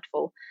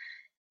insightful,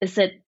 is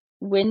that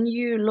when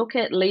you look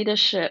at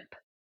leadership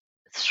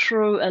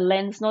through a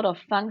lens not of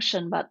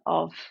function but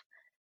of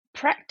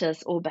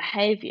practice or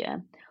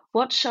behavior,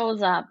 what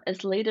shows up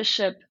as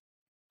leadership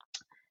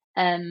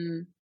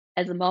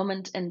as a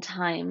moment in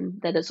time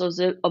that is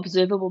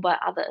observable by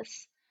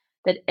others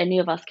that any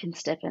of us can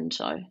step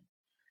into.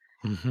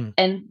 Hmm.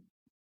 And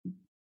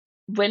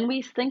when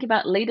we think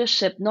about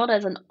leadership not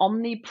as an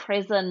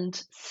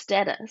omnipresent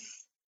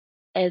status,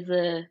 as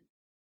a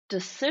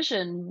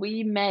decision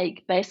we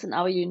make based on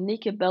our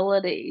unique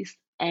abilities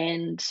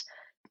and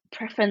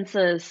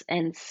preferences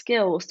and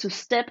skills to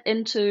step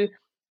into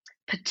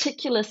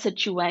particular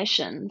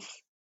situations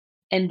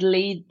and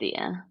lead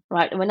there,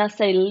 right? And when I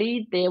say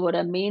lead there, what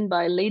I mean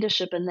by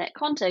leadership in that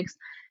context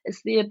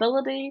is the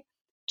ability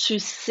to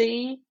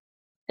see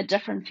a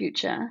different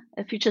future,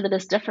 a future that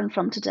is different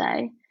from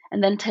today,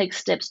 and then take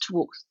steps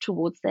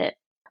towards that.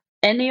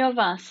 Any of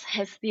us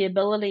has the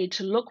ability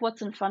to look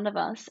what's in front of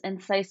us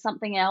and say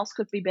something else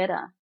could be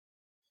better,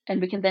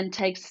 and we can then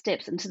take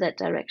steps into that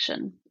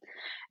direction.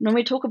 And when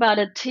we talk about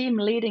a team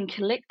leading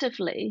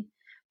collectively,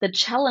 the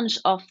challenge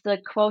of the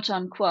quote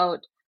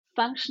unquote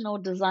functional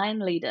design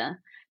leader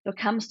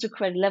becomes to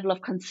create a level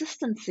of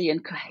consistency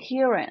and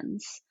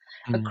coherence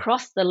Mm.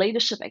 across the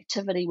leadership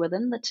activity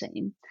within the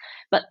team.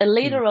 But a Mm.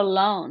 leader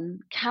alone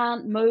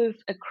can't move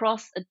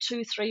across a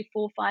 2, 3,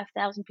 4,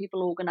 5,000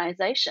 people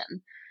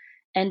organization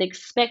and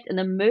expect an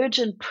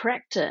emergent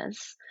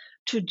practice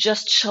to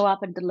just show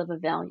up and deliver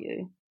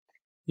value.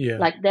 Yeah.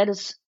 Like, that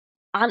is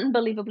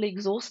unbelievably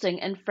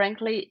exhausting and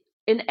frankly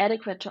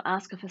inadequate to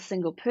ask of a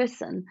single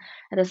person.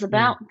 It is Mm.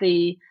 about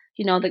the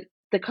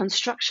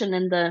construction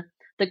and the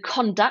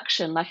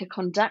conduction, like a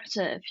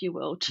conductor, if you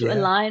will, to Yeah.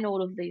 align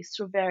all of these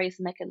through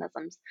various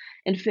mechanisms.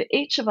 And for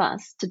each of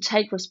us to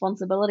take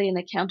responsibility and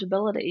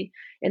accountability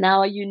in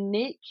our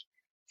unique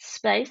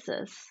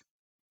spaces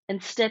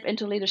and step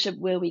into leadership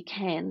where we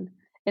can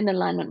in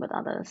alignment with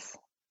others.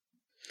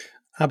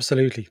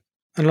 Absolutely.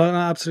 And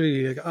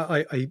absolutely,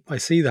 like, I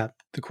see that.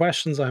 The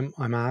questions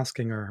I'm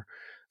asking are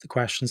the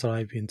questions that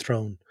I've been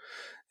thrown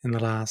in the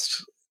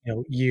last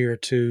year or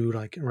two,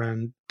 like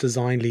around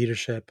design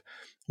leadership.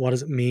 What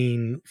does it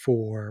mean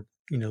for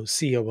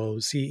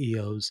COOs,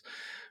 CEOs,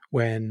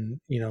 when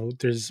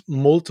there's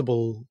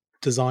multiple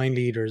design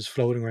leaders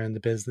floating around the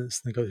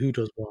business, and they go, who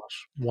does what?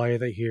 Why are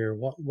they here?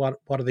 What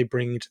are they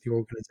bringing to the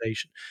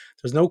organization?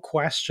 There's no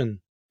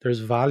question there's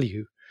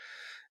value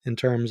in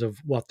terms of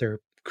what they're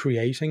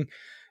creating.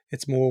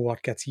 It's more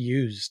what gets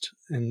used.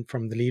 And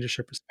from the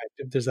leadership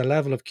perspective, there's a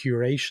level of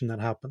curation that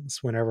happens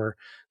whenever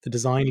the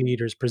design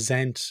leaders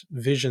present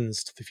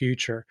visions to the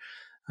future.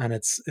 And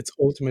it's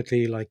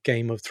ultimately like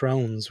Game of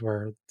Thrones,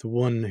 where the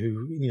one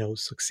who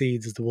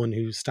succeeds is the one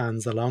who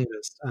stands the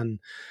longest, and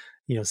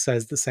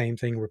says the same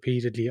thing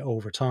repeatedly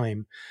over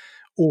time.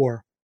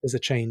 Or there's a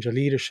change of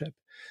leadership.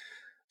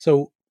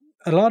 So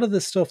a lot of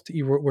the stuff that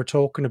we're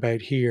talking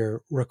about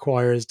here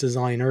requires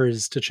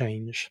designers to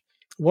change.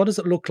 What does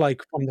it look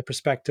like from the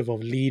perspective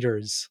of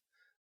leaders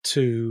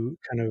to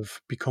kind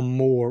of become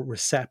more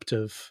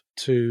receptive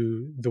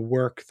to the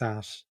work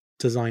that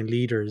design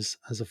leaders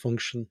as a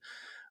function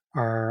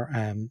are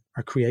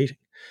creating?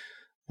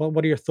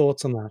 What are your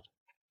thoughts on that?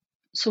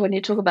 So when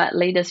you talk about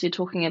leaders, you're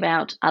talking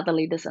about other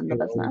leaders in the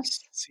business.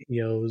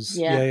 CEOs,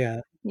 Yeah. yeah, yeah,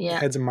 Yeah.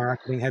 heads of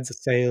marketing, heads of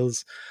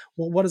sales.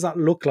 What does that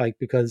look like?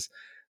 Because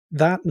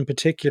that in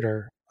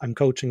particular, I'm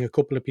coaching a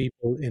couple of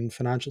people in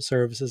financial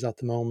services at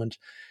the moment.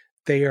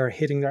 They are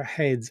hitting their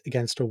heads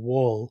against a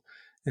wall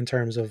in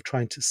terms of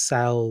trying to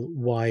sell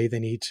why they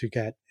need to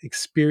get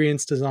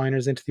experienced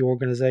designers into the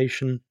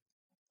organization,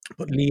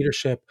 but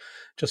leadership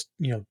just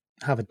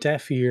have a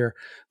deaf ear.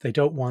 They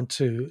don't want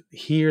to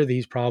hear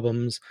these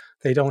problems.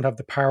 They don't have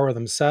the power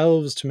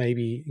themselves to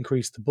maybe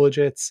increase the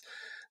budgets.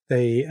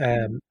 They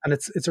and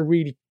it's a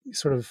really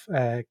sort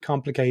of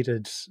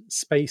complicated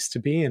space to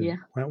be in Yeah.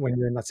 when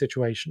you're in that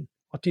situation.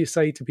 What do you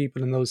say to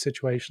people in those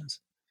situations?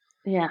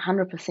 Yeah,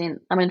 100%.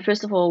 I mean,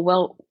 first of all,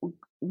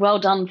 well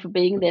done for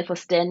being there, for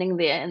standing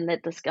there in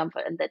that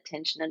discomfort and that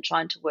tension and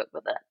trying to work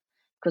with it.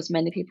 Because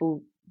many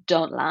people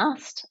don't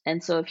last.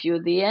 And so if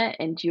you're there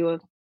and you're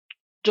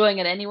doing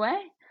it anyway,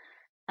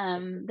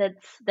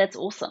 that's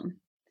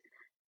awesome.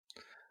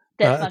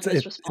 That's my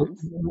It's first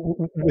response.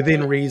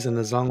 within reason,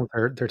 as long as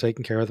they're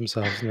taking care of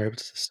themselves and they're able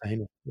to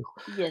sustain it.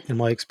 Yes, In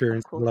my of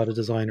experience, there's a course. lot of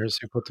designers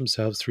who put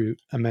themselves through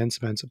immense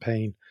amounts of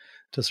pain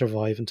to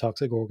survive in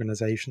toxic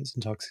organizations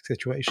and toxic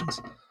situations.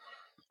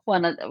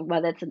 Well,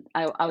 that's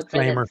I would say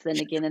Disclaimer. that's then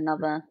again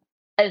another.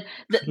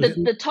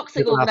 The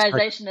toxic Little asterisk.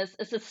 organization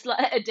is a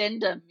slight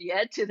addendum,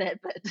 yeah, to that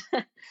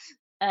bit.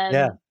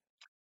 Yeah. um,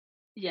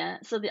 yeah.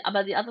 So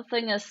but the other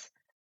thing is,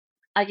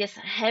 I guess,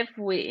 have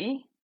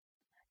we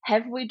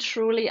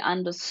truly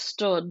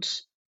understood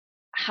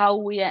how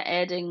we are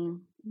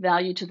adding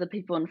value to the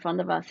people in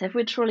front of us? Have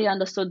we truly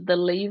understood the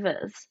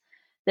levers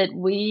that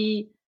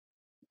we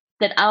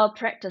that our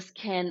practice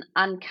can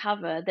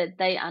uncover that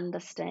they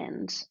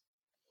understand?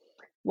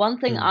 One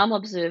thing Mm. I'm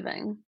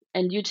observing,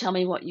 and you tell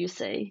me what you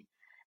see,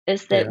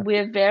 is that Yeah.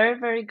 we're very,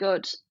 very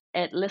good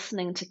at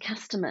listening to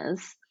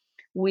customers.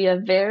 We are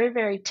very,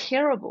 very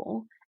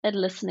terrible at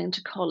listening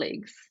to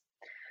colleagues.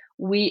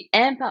 We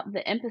amp up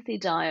the empathy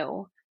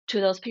dial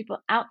to those people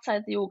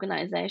outside the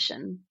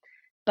organization.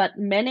 But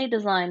many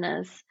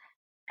designers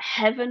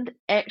haven't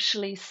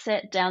actually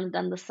sat down and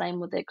done the same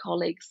with their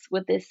colleagues,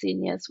 with their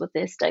seniors, with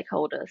their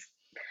stakeholders.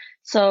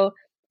 So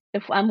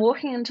if I'm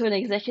walking into an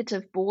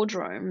executive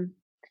boardroom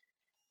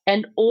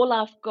and all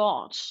I've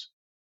got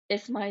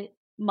is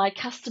my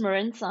customer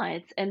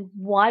insights and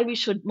why we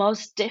should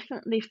most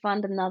definitely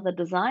fund another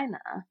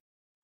designer,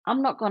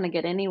 I'm not going to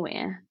get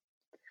anywhere.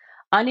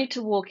 I need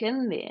to walk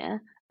in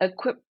there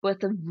equipped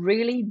with a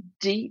really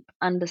deep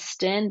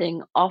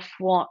understanding of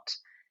what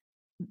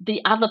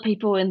the other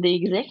people in the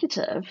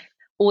executive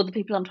or the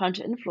people I'm trying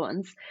to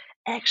influence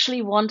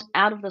actually want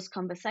out of this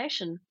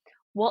conversation,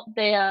 what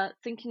they are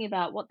thinking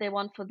about, what they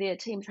want for their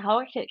teams.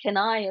 How can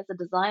I, as a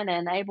designer,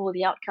 enable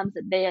the outcomes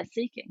that they are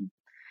seeking?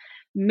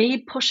 Me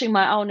pushing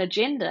my own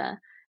agenda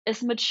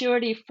is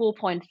maturity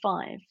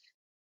 4.5.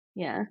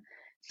 Yeah.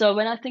 So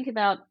when I think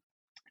about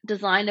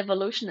design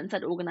evolution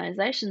inside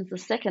organizations, the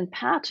second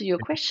part to your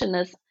question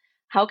is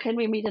how can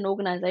we meet an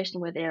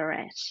organization where they're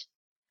at?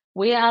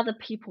 Where are the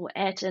people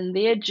at in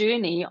their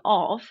journey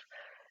of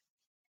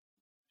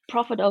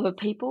profit over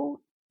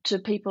people to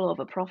people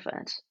over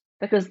profit?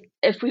 Because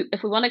if we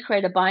want to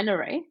create a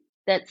binary,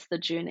 that's the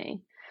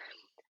journey.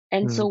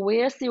 And so Mm.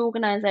 where's the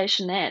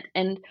organization at?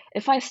 And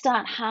if I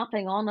start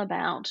harping on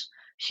about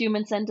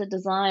human-centered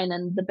design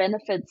and the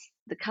benefits,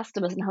 the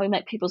customers, and how we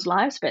make people's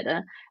lives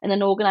better, and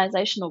an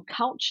organizational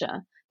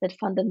culture that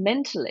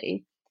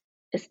fundamentally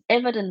is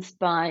evidenced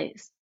by,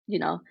 you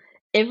know,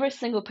 every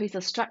single piece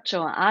of structure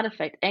or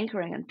artifact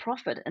anchoring in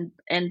profit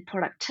and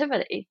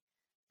productivity,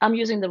 I'm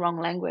using the wrong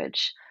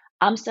language.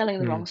 I'm selling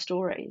the Mm. wrong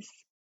stories.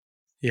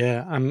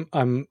 Yeah,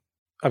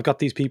 I've got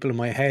these people in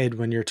my head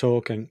when you're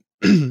talking,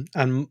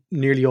 and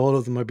nearly all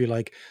of them I'd be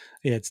like,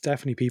 yeah, it's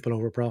definitely people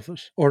over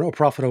profit, or no,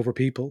 profit over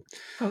people.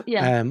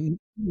 Yeah,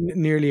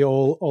 Nearly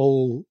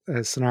all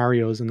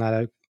scenarios in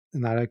that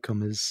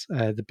outcome is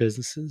the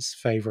businesses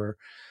favor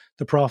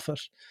the profit.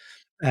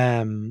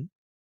 Um,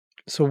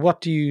 so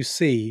what do you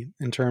see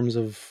in terms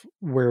of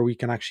where we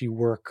can actually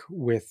work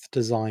with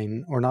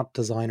design, or not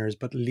designers,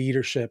 but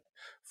leadership,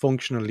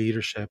 functional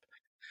leadership,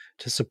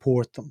 to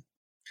support them,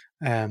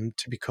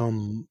 to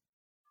become,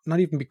 not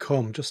even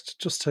become,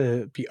 just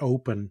to be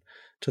open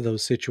to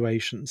those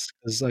situations?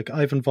 Because like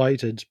I've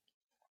invited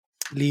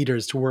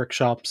leaders to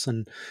workshops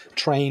and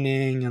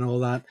training and all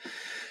that,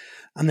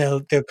 and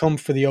they'll come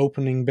for the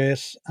opening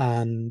bit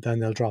and then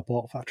they'll drop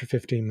off after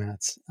 15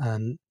 minutes,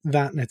 and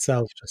that in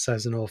itself just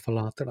says an awful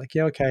lot. They're like,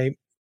 yeah, okay,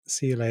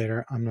 see you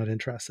later, I'm not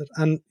interested.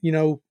 And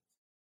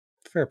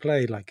fair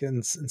play, like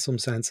in some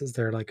senses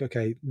they're like,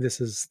 okay,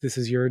 this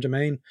is your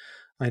domain.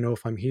 I know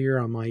if I'm here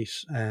I might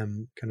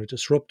kind of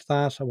disrupt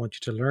that. I want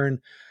you to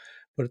learn.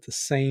 But at the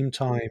same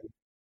time,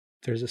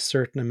 there's a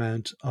certain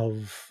amount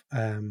of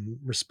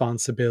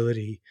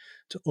responsibility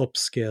to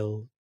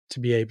upskill, to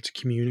be able to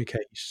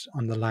communicate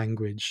on the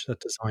language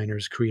that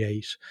designers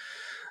create.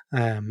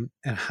 It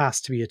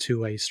has to be a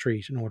two-way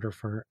street in order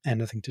for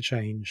anything to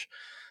change.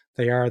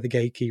 They are the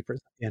gatekeepers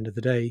at the end of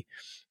the day.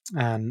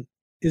 And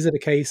is it a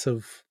case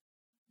of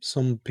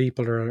some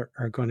people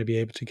are going to be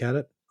able to get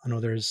it and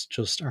others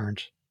just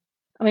aren't?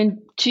 I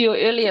mean, to your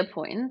earlier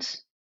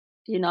point,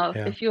 Yeah.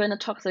 if you're in a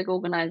toxic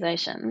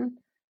organization,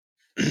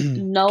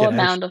 no Get out.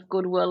 amount of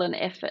goodwill and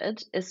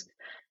effort is,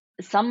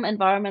 some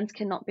environments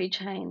cannot be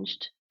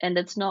changed, and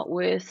it's not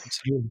worth,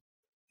 Absolutely.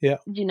 Yeah,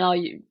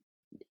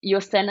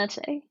 your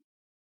sanity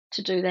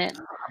to do that.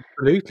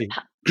 absolutely.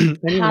 Pa-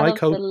 Any of Part my of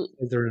coaches,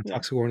 the if they're in a Yeah,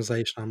 toxic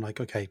organization, I'm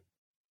like, okay,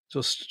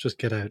 just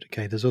get out.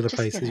 Okay, there's other just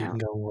get places you can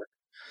out. go and work.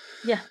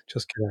 Yeah,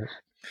 Just get out.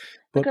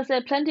 But because there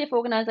are plenty of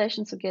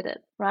organizations who get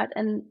it, right?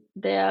 And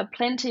there are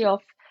plenty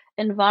of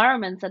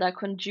environments that are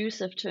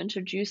conducive to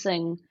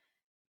introducing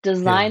yeah,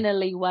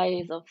 designerly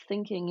ways of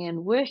thinking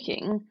and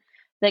working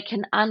that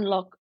can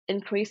unlock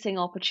increasing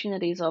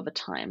opportunities over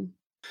time.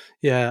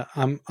 yeah,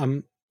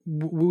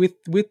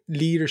 with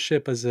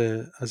leadership as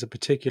a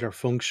particular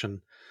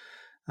function,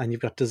 and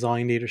you've got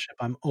design leadership.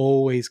 I'm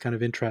always kind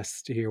of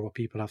interested to hear what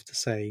people have to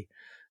say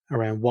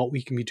around what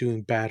we can be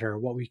doing better,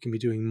 what we can be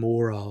doing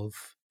more of,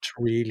 to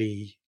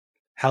really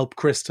help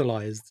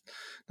crystallize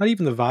not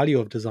even the value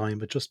of design,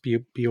 but just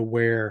be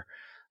aware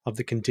of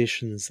the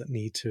conditions that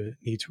need to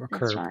That's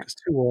occur. right. Because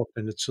too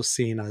often it's just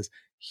seen as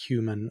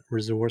human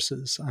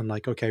resources, and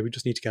like, okay, we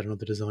just need to get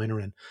another designer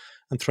in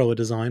and throw a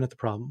design at the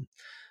problem.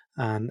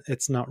 And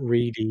it's not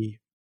really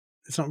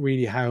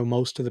how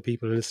most of the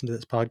people who listen to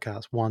this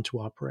podcast want to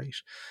operate.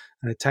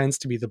 And it tends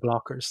to be the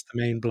blockers,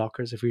 the main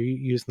blockers. If we're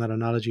using that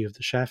analogy of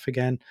the chef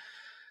again,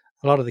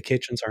 a lot of the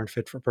kitchens aren't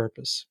fit for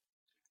purpose.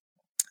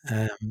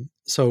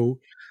 So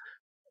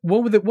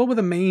what were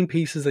the main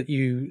pieces that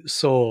you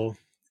saw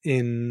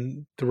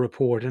in the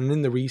report and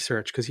in the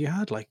research? Because you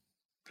had like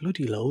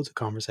bloody loads of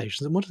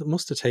conversations. It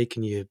must have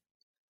taken you,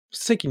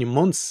 it's taken you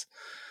months.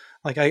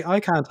 Like I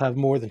can't have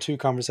more than 2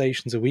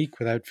 conversations a week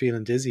without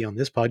feeling dizzy on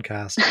this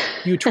podcast.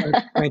 You 28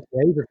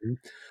 of them.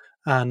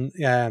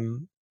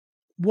 And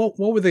what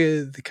were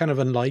the kind of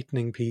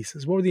enlightening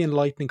pieces? What were the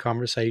enlightening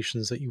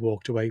conversations that you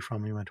walked away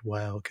from? And you went,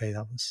 wow, okay,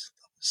 that was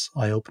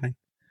eye opening.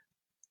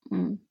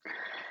 Mm.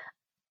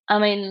 I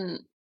mean,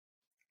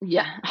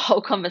 yeah,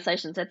 whole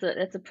conversations.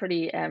 That's a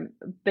pretty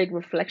big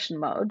reflection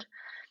mode.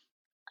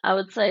 I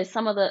would say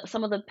some of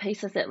the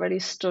pieces that really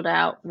stood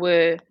out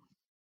were,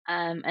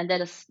 and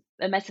that is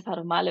a massive part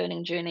of my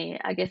learning journey,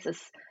 I guess,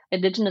 is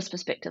Indigenous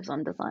perspectives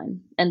on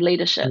design and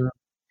leadership. Yeah.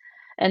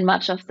 And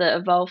much of the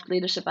evolved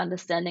leadership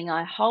understanding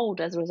I hold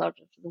as a result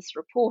of this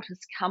report has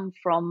come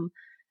from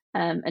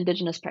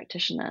Indigenous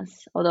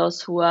practitioners or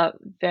those who are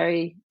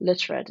very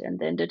literate in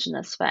the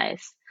Indigenous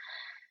space.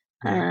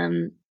 Yeah.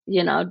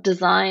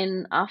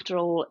 Design, after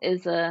all,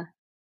 is a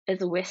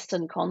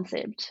Western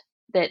concept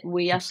that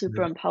we are Absolutely.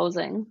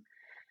 superimposing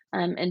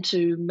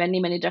into many,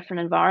 many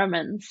different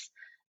environments,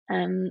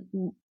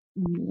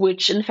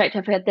 which in fact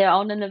have had their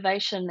own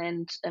innovation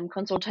and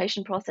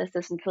consultation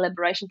processes and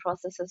collaboration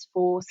processes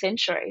for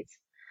centuries.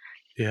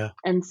 Yeah.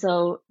 And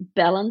so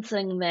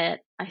balancing that,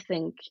 I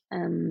think,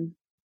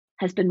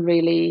 has been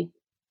really,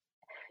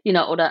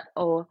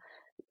 or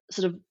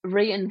sort of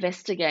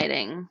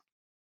reinvestigating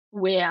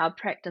where our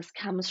practice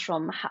comes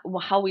from,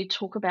 how we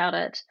talk about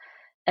it,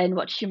 and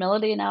what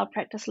humility in our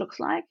practice looks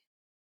like.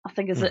 I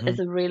think is a, Hmm. is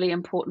a really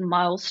important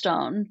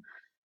milestone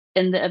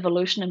in the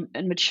evolution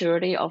and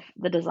maturity of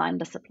the design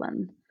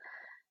discipline.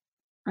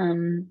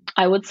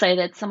 I would say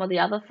that some of the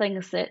other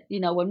things that,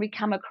 when we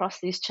come across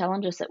these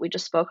challenges that we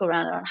just spoke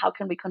around how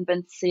can we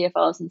convince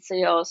CFOs and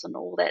CEOs and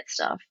all that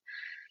stuff,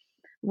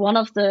 one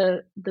of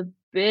the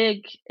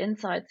big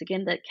insights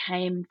again that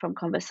came from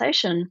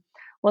conversation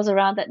was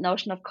around that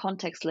notion of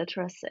context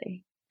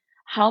literacy.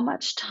 How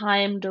much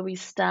time do we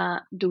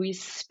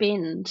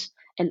spend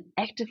and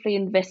actively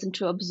invest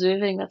into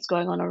observing what's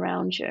going on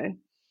around you?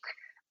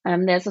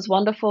 There's this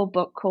wonderful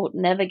book called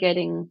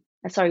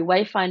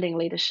Wayfinding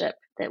Leadership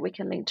that we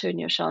can link to in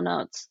your show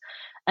notes,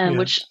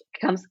 which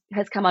Yes.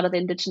 has come out of the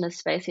Indigenous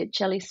space here,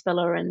 Shelley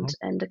Spiller and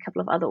Oh, and a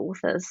couple of other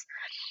authors.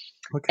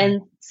 okay.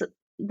 And so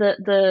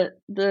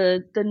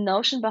the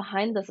notion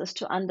behind this is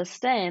to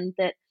understand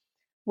that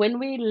when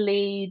we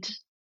lead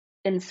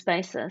in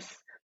spaces,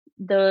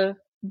 the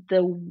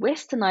the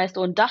westernized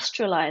or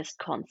industrialized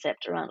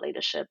concept around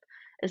leadership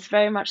is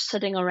very much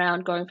sitting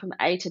around going from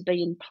A to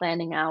B and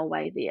planning our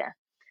way there.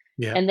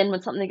 Yeah. And then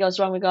when something goes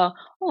wrong, we go,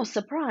 "Oh,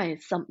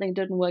 surprise, something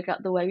didn't work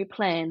out the way we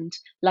planned.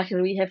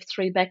 Luckily, we have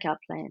three backup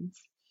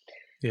plans."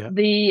 Yeah.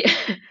 The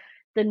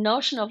the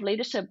notion of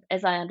leadership,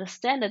 as I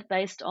understand it,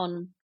 based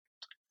on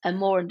a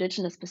more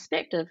indigenous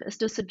perspective, is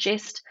to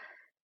suggest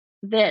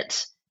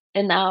that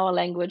in our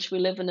language, we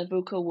live in a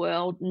VUCA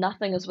world,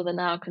 nothing is within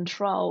our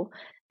control.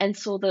 And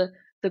so the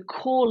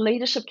core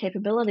leadership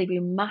capability we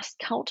must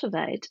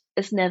cultivate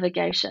is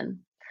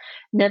navigation.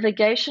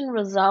 Navigation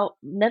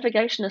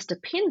is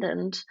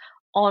dependent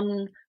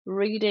on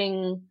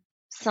reading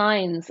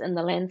signs in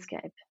the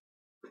landscape,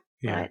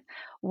 Yeah. right?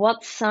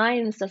 What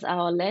signs does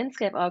our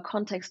landscape, our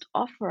context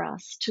offer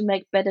us to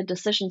make better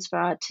decisions for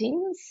our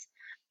teams,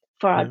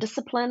 for our Yeah.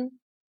 discipline,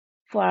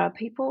 for our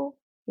people?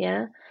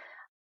 Yeah.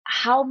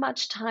 How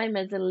much time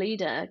as a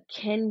leader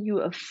can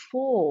you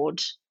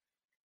afford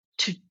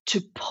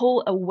to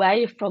pull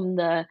away from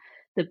the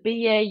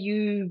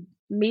BAU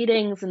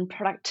meetings and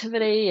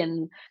productivity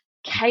and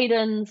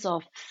cadence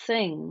of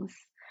things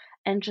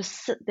and just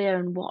sit there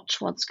and watch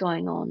what's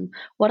going on?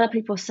 What are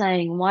people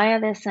saying? Why are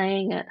they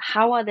saying it?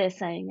 How are they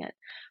saying it?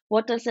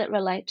 What does it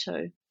relate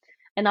to?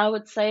 And I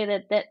would say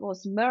that that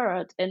was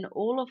mirrored in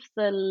all of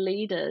the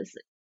leaders,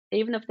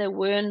 even if they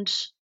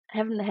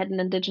haven't had an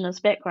indigenous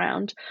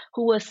background,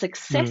 who were Mm.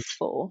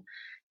 successful.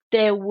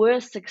 They were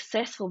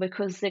successful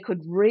because they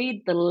could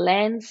read the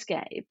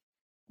landscape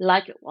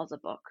like it was a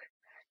book.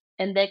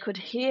 And they could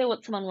hear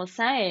what someone was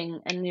saying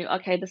and knew,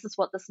 okay, this is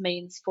what this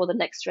means for the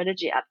next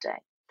strategy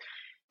update.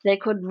 They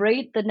could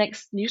read the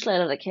next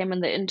newsletter that came in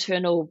the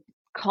internal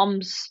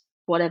comms,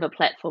 whatever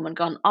platform, and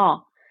gone,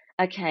 oh,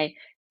 okay,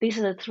 these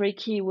are the three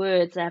key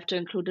words I have to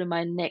include in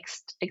my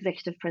next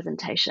executive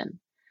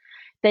presentation.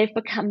 They've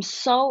become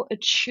so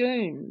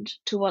attuned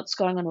to what's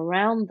going on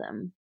around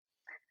them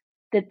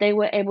that they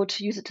were able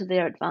to use it to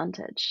their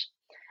advantage.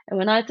 And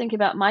when I think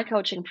about my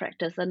coaching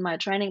practice and my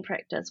training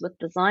practice with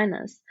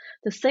designers,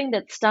 the thing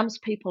that stumps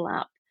people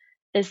up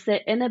is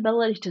their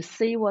inability to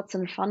see what's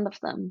in front of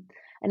them.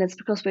 And it's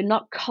because we're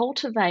not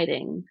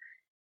cultivating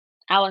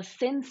our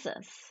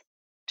senses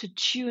to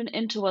tune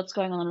into what's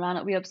going on around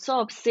it. We are so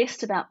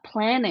obsessed about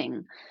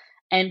planning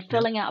and Yeah.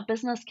 filling out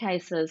business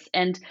cases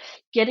and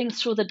getting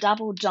through the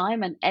double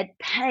diamond at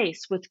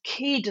pace with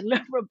key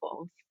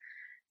deliverables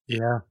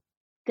Yeah.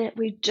 that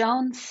we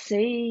don't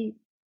see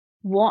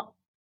what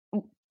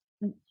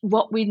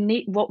what we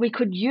need, what we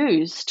could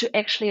use to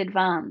actually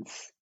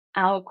advance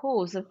our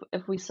cause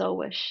if we so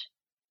wish.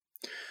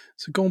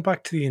 So going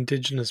back to the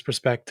indigenous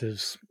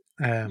perspectives,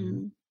 um,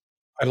 Mm,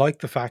 I like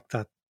the fact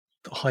that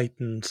the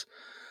heightened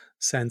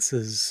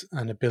senses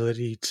and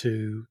ability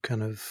to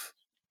kind of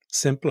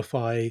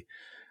simplify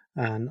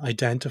and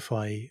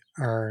identify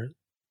are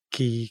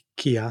key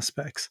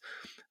aspects.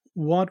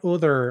 What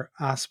other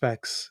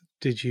aspects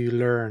did you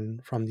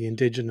learn from the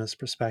indigenous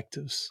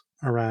perspectives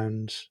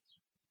around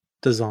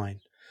design?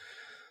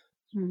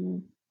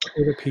 mm.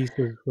 What other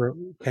pieces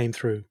came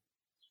through?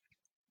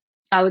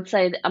 I would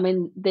say that, I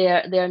mean,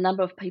 there are a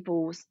number of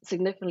people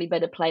significantly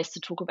better placed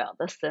to talk about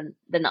this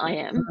than I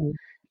am. Mhm.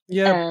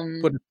 Yeah,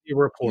 but Um, it's your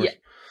report.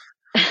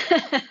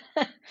 yeah.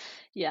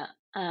 Yeah,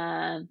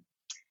 and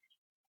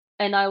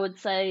I would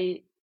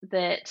say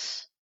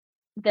that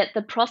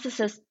the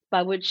processes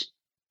by which,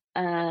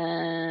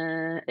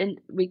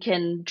 we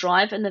can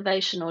drive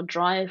innovation or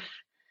drive,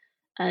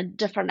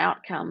 different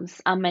outcomes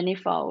are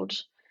manifold,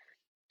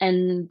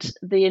 and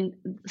the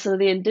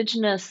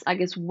indigenous, I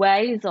guess,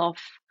 ways of,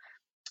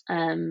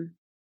 um,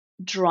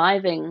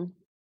 driving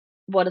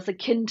what is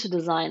akin to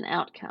design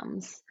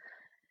outcomes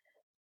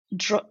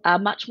are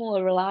much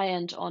more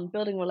reliant on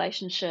building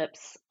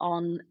relationships,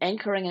 on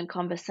anchoring in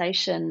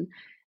conversation,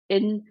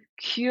 in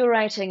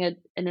curating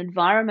an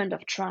environment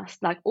of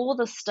trust. Like all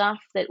the stuff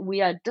that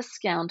we are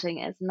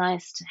discounting as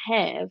nice to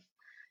have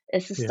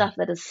is the Yeah, stuff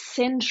that is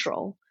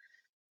central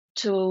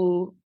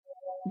to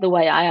the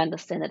way I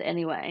understand it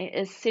anyway,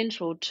 is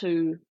central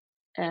to,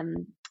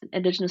 um,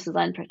 Indigenous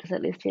design practice,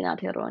 at least here in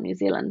Aotearoa, New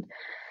Zealand.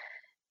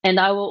 And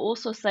I will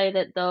also say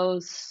that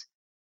those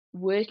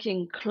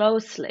working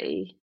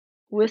closely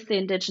with the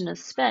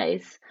Indigenous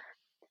space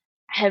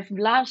have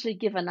largely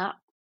given up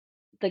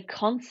the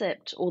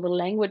concept or the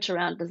language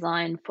around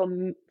design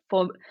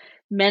for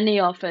many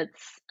of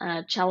its,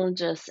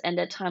 challenges and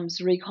at times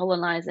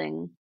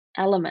recolonizing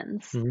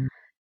elements, mhm,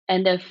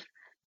 and have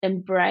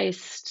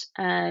embraced,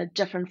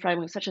 different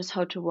frameworks such as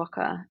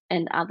Hotuwaka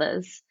and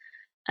others,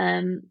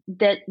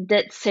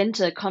 that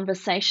center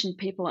conversation,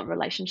 people, and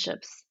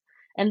relationships.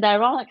 And the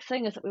ironic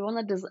thing is that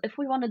if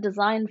we want to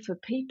design for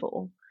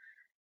people,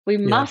 we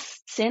yeah,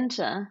 must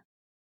center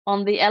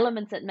on the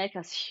elements that make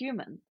us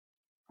human,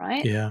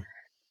 right? yeah,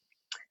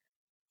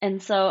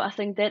 And so I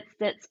think that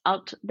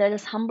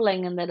is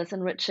humbling and that is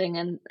enriching,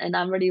 and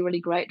I'm really,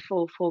 really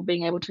grateful for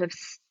being able to have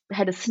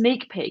had a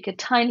sneak peek, a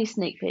tiny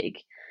sneak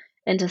peek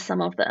into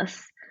some of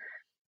this.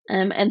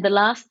 And the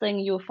last thing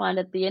you'll find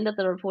at the end of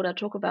the report, I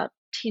talk about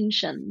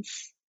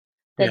tensions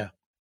that yeah,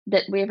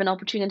 we have an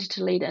opportunity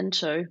to lead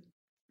into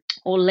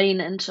or lean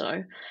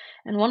into.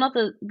 And one of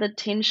the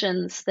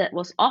tensions that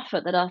was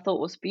offered that I thought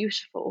was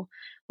beautiful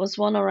was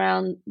one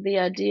around the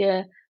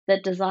idea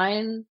that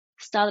design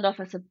started off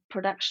as a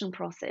production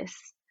process,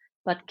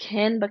 but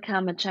can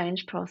become a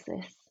change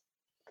process.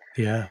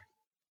 yeah,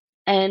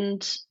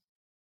 And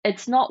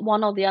it's not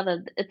one or the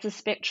other, it's a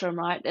spectrum,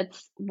 right?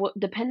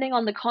 Depending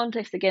on the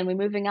context, again, we're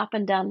moving up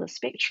and down the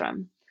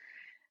spectrum.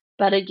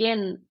 But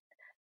again,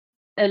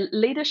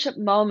 leadership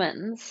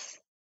moments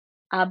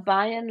are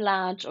by and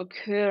large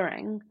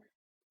occurring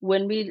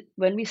when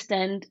we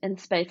stand in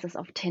spaces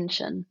of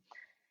tension.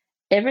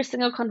 Every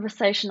single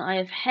conversation I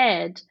have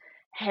had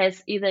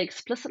has either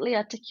explicitly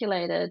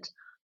articulated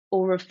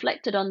or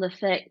reflected on the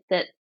fact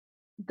that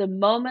the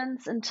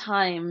moments in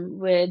time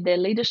where their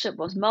leadership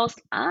was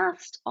most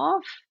asked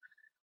of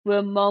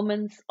were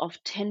moments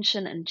of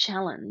tension and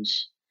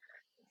challenge.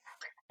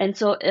 And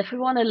so if we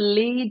want to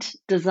lead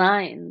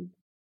design,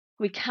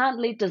 we can't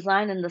lead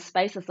design in the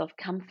spaces of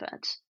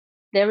comfort.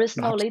 There is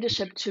no absolutely,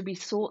 leadership to be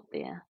sought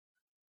there.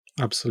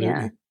 Yeah.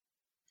 absolutely.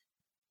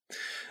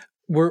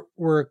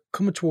 We're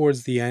coming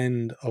towards the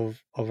end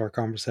of our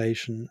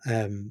conversation.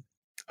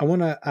 I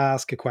want to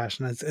ask a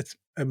question.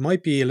 It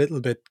might be a little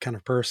bit kind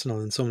of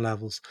personal in some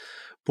levels,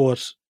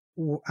 but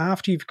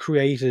after you've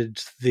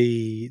created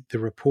the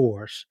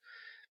report,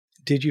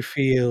 did you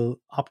feel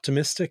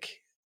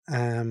optimistic?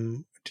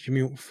 Did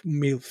you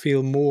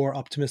feel more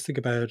optimistic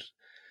about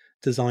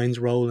design's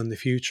role in the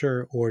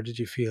future, or did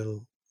you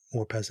feel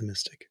more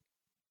pessimistic?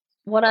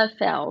 What I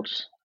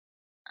felt,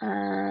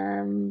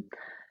 um,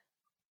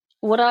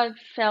 what I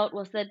felt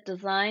was that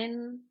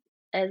design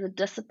as a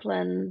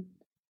discipline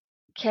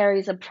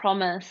carries a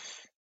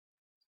promise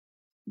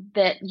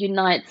that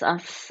unites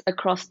us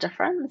across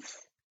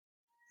difference.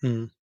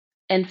 Mm,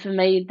 And for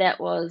me, that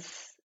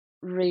was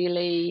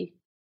really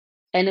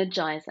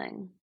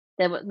energizing.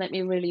 That would make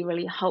me really,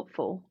 really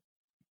hopeful.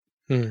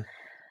 mm,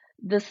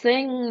 The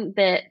thing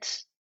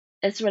that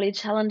is really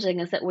challenging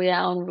is that we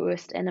are our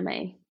worst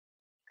enemy,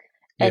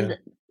 yeah, and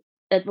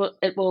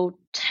it will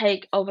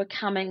take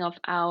overcoming of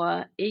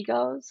our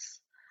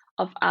egos,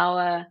 of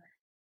our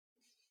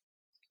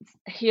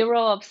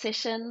hero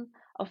obsession,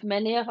 of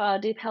many of our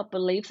deep held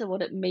beliefs of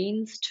what it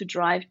means to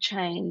drive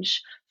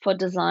change, for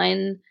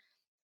design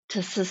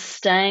to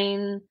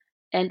sustain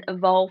and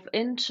evolve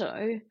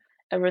into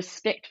a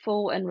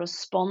respectful and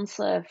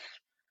responsive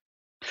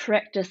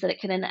practice that it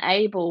can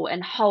enable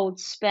and hold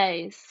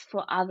space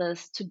for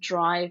others to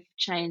drive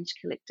change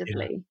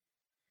yeah, collectively.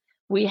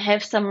 We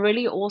have some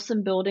really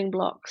awesome building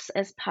blocks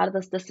as part of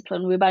this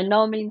discipline. We're by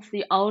no means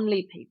the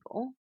only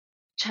people.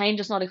 Change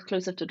is not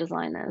exclusive to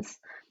designers,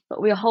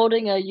 but we're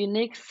holding a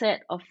unique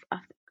set of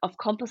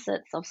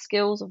composites, of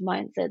skills, of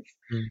mindsets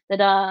mm,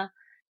 that are,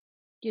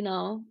 you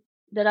know,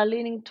 that are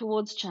leaning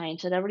towards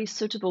change, that are really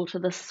suitable to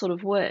this sort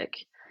of work.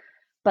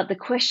 But the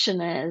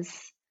question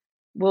is,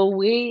 will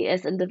we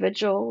as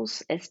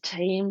individuals, as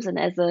teams, and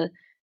as a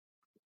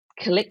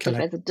collective, collect,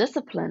 as a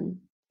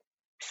discipline,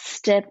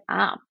 step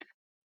up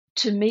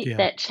to meet Yeah.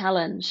 that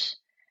challenge,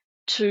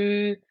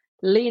 to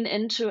lean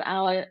into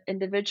our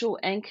individual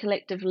and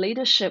collective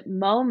leadership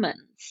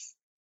moments,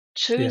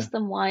 Yeah. choose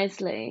them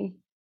wisely,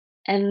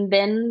 and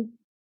then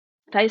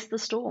face the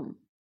storm.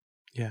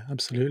 Yeah,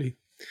 absolutely.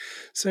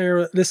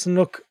 Sarah, listen,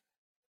 look,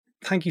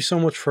 thank you so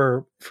much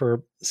for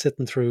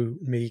sitting through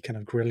me kind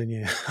of grilling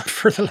you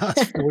for the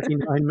last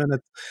 49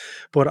 minutes.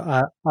 But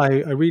I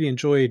really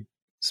enjoyed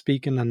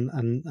speaking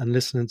and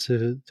listening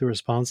to the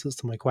responses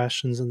to my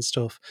questions and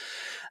stuff.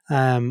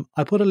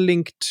 I put a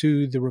link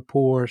to the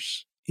report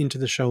into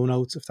the show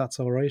notes if that's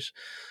all right. Is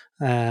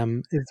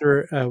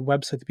there a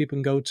website that people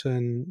can go to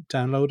and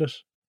download it?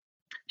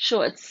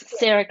 Sure, it's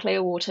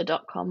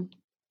sarahclearwater.com.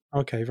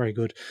 Okay, very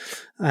good.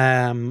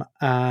 And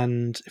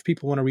if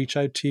people want to reach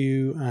out to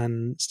you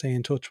and stay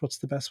in touch, what's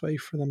the best way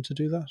for them to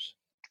do that?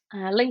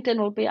 LinkedIn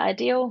will be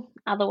ideal.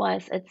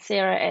 Otherwise, it's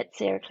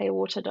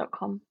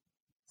sarah@sarahclearwater.com.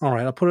 All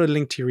right, I'll put a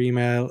link to your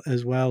email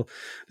as well.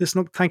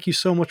 Listen, look, thank you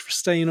so much for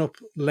staying up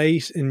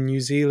late in New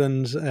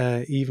Zealand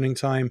evening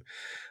time.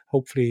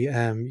 Hopefully, you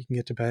can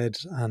get to bed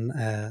and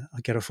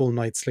get a full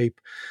night's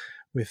sleep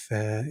with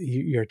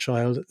your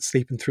child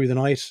sleeping through the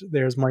night.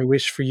 There's my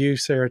wish for you,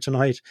 Sarah,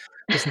 tonight.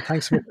 Listen,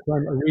 thanks so much for your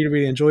time. I really,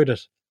 really enjoyed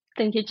it.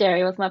 Thank you, Jerry.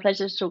 It was my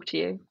pleasure to talk to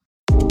you.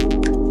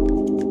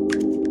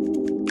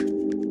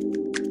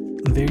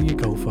 There you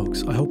go,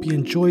 folks. I hope you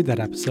enjoyed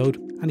that episode.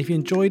 And if you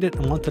enjoyed it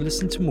and want to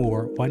listen to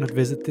more, why not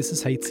visit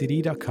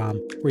thisishcd.com,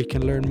 where you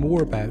can learn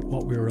more about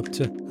what we're up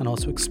to and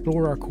also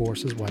explore our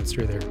courses whilst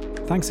you're there.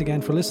 Thanks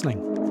again for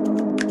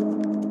listening.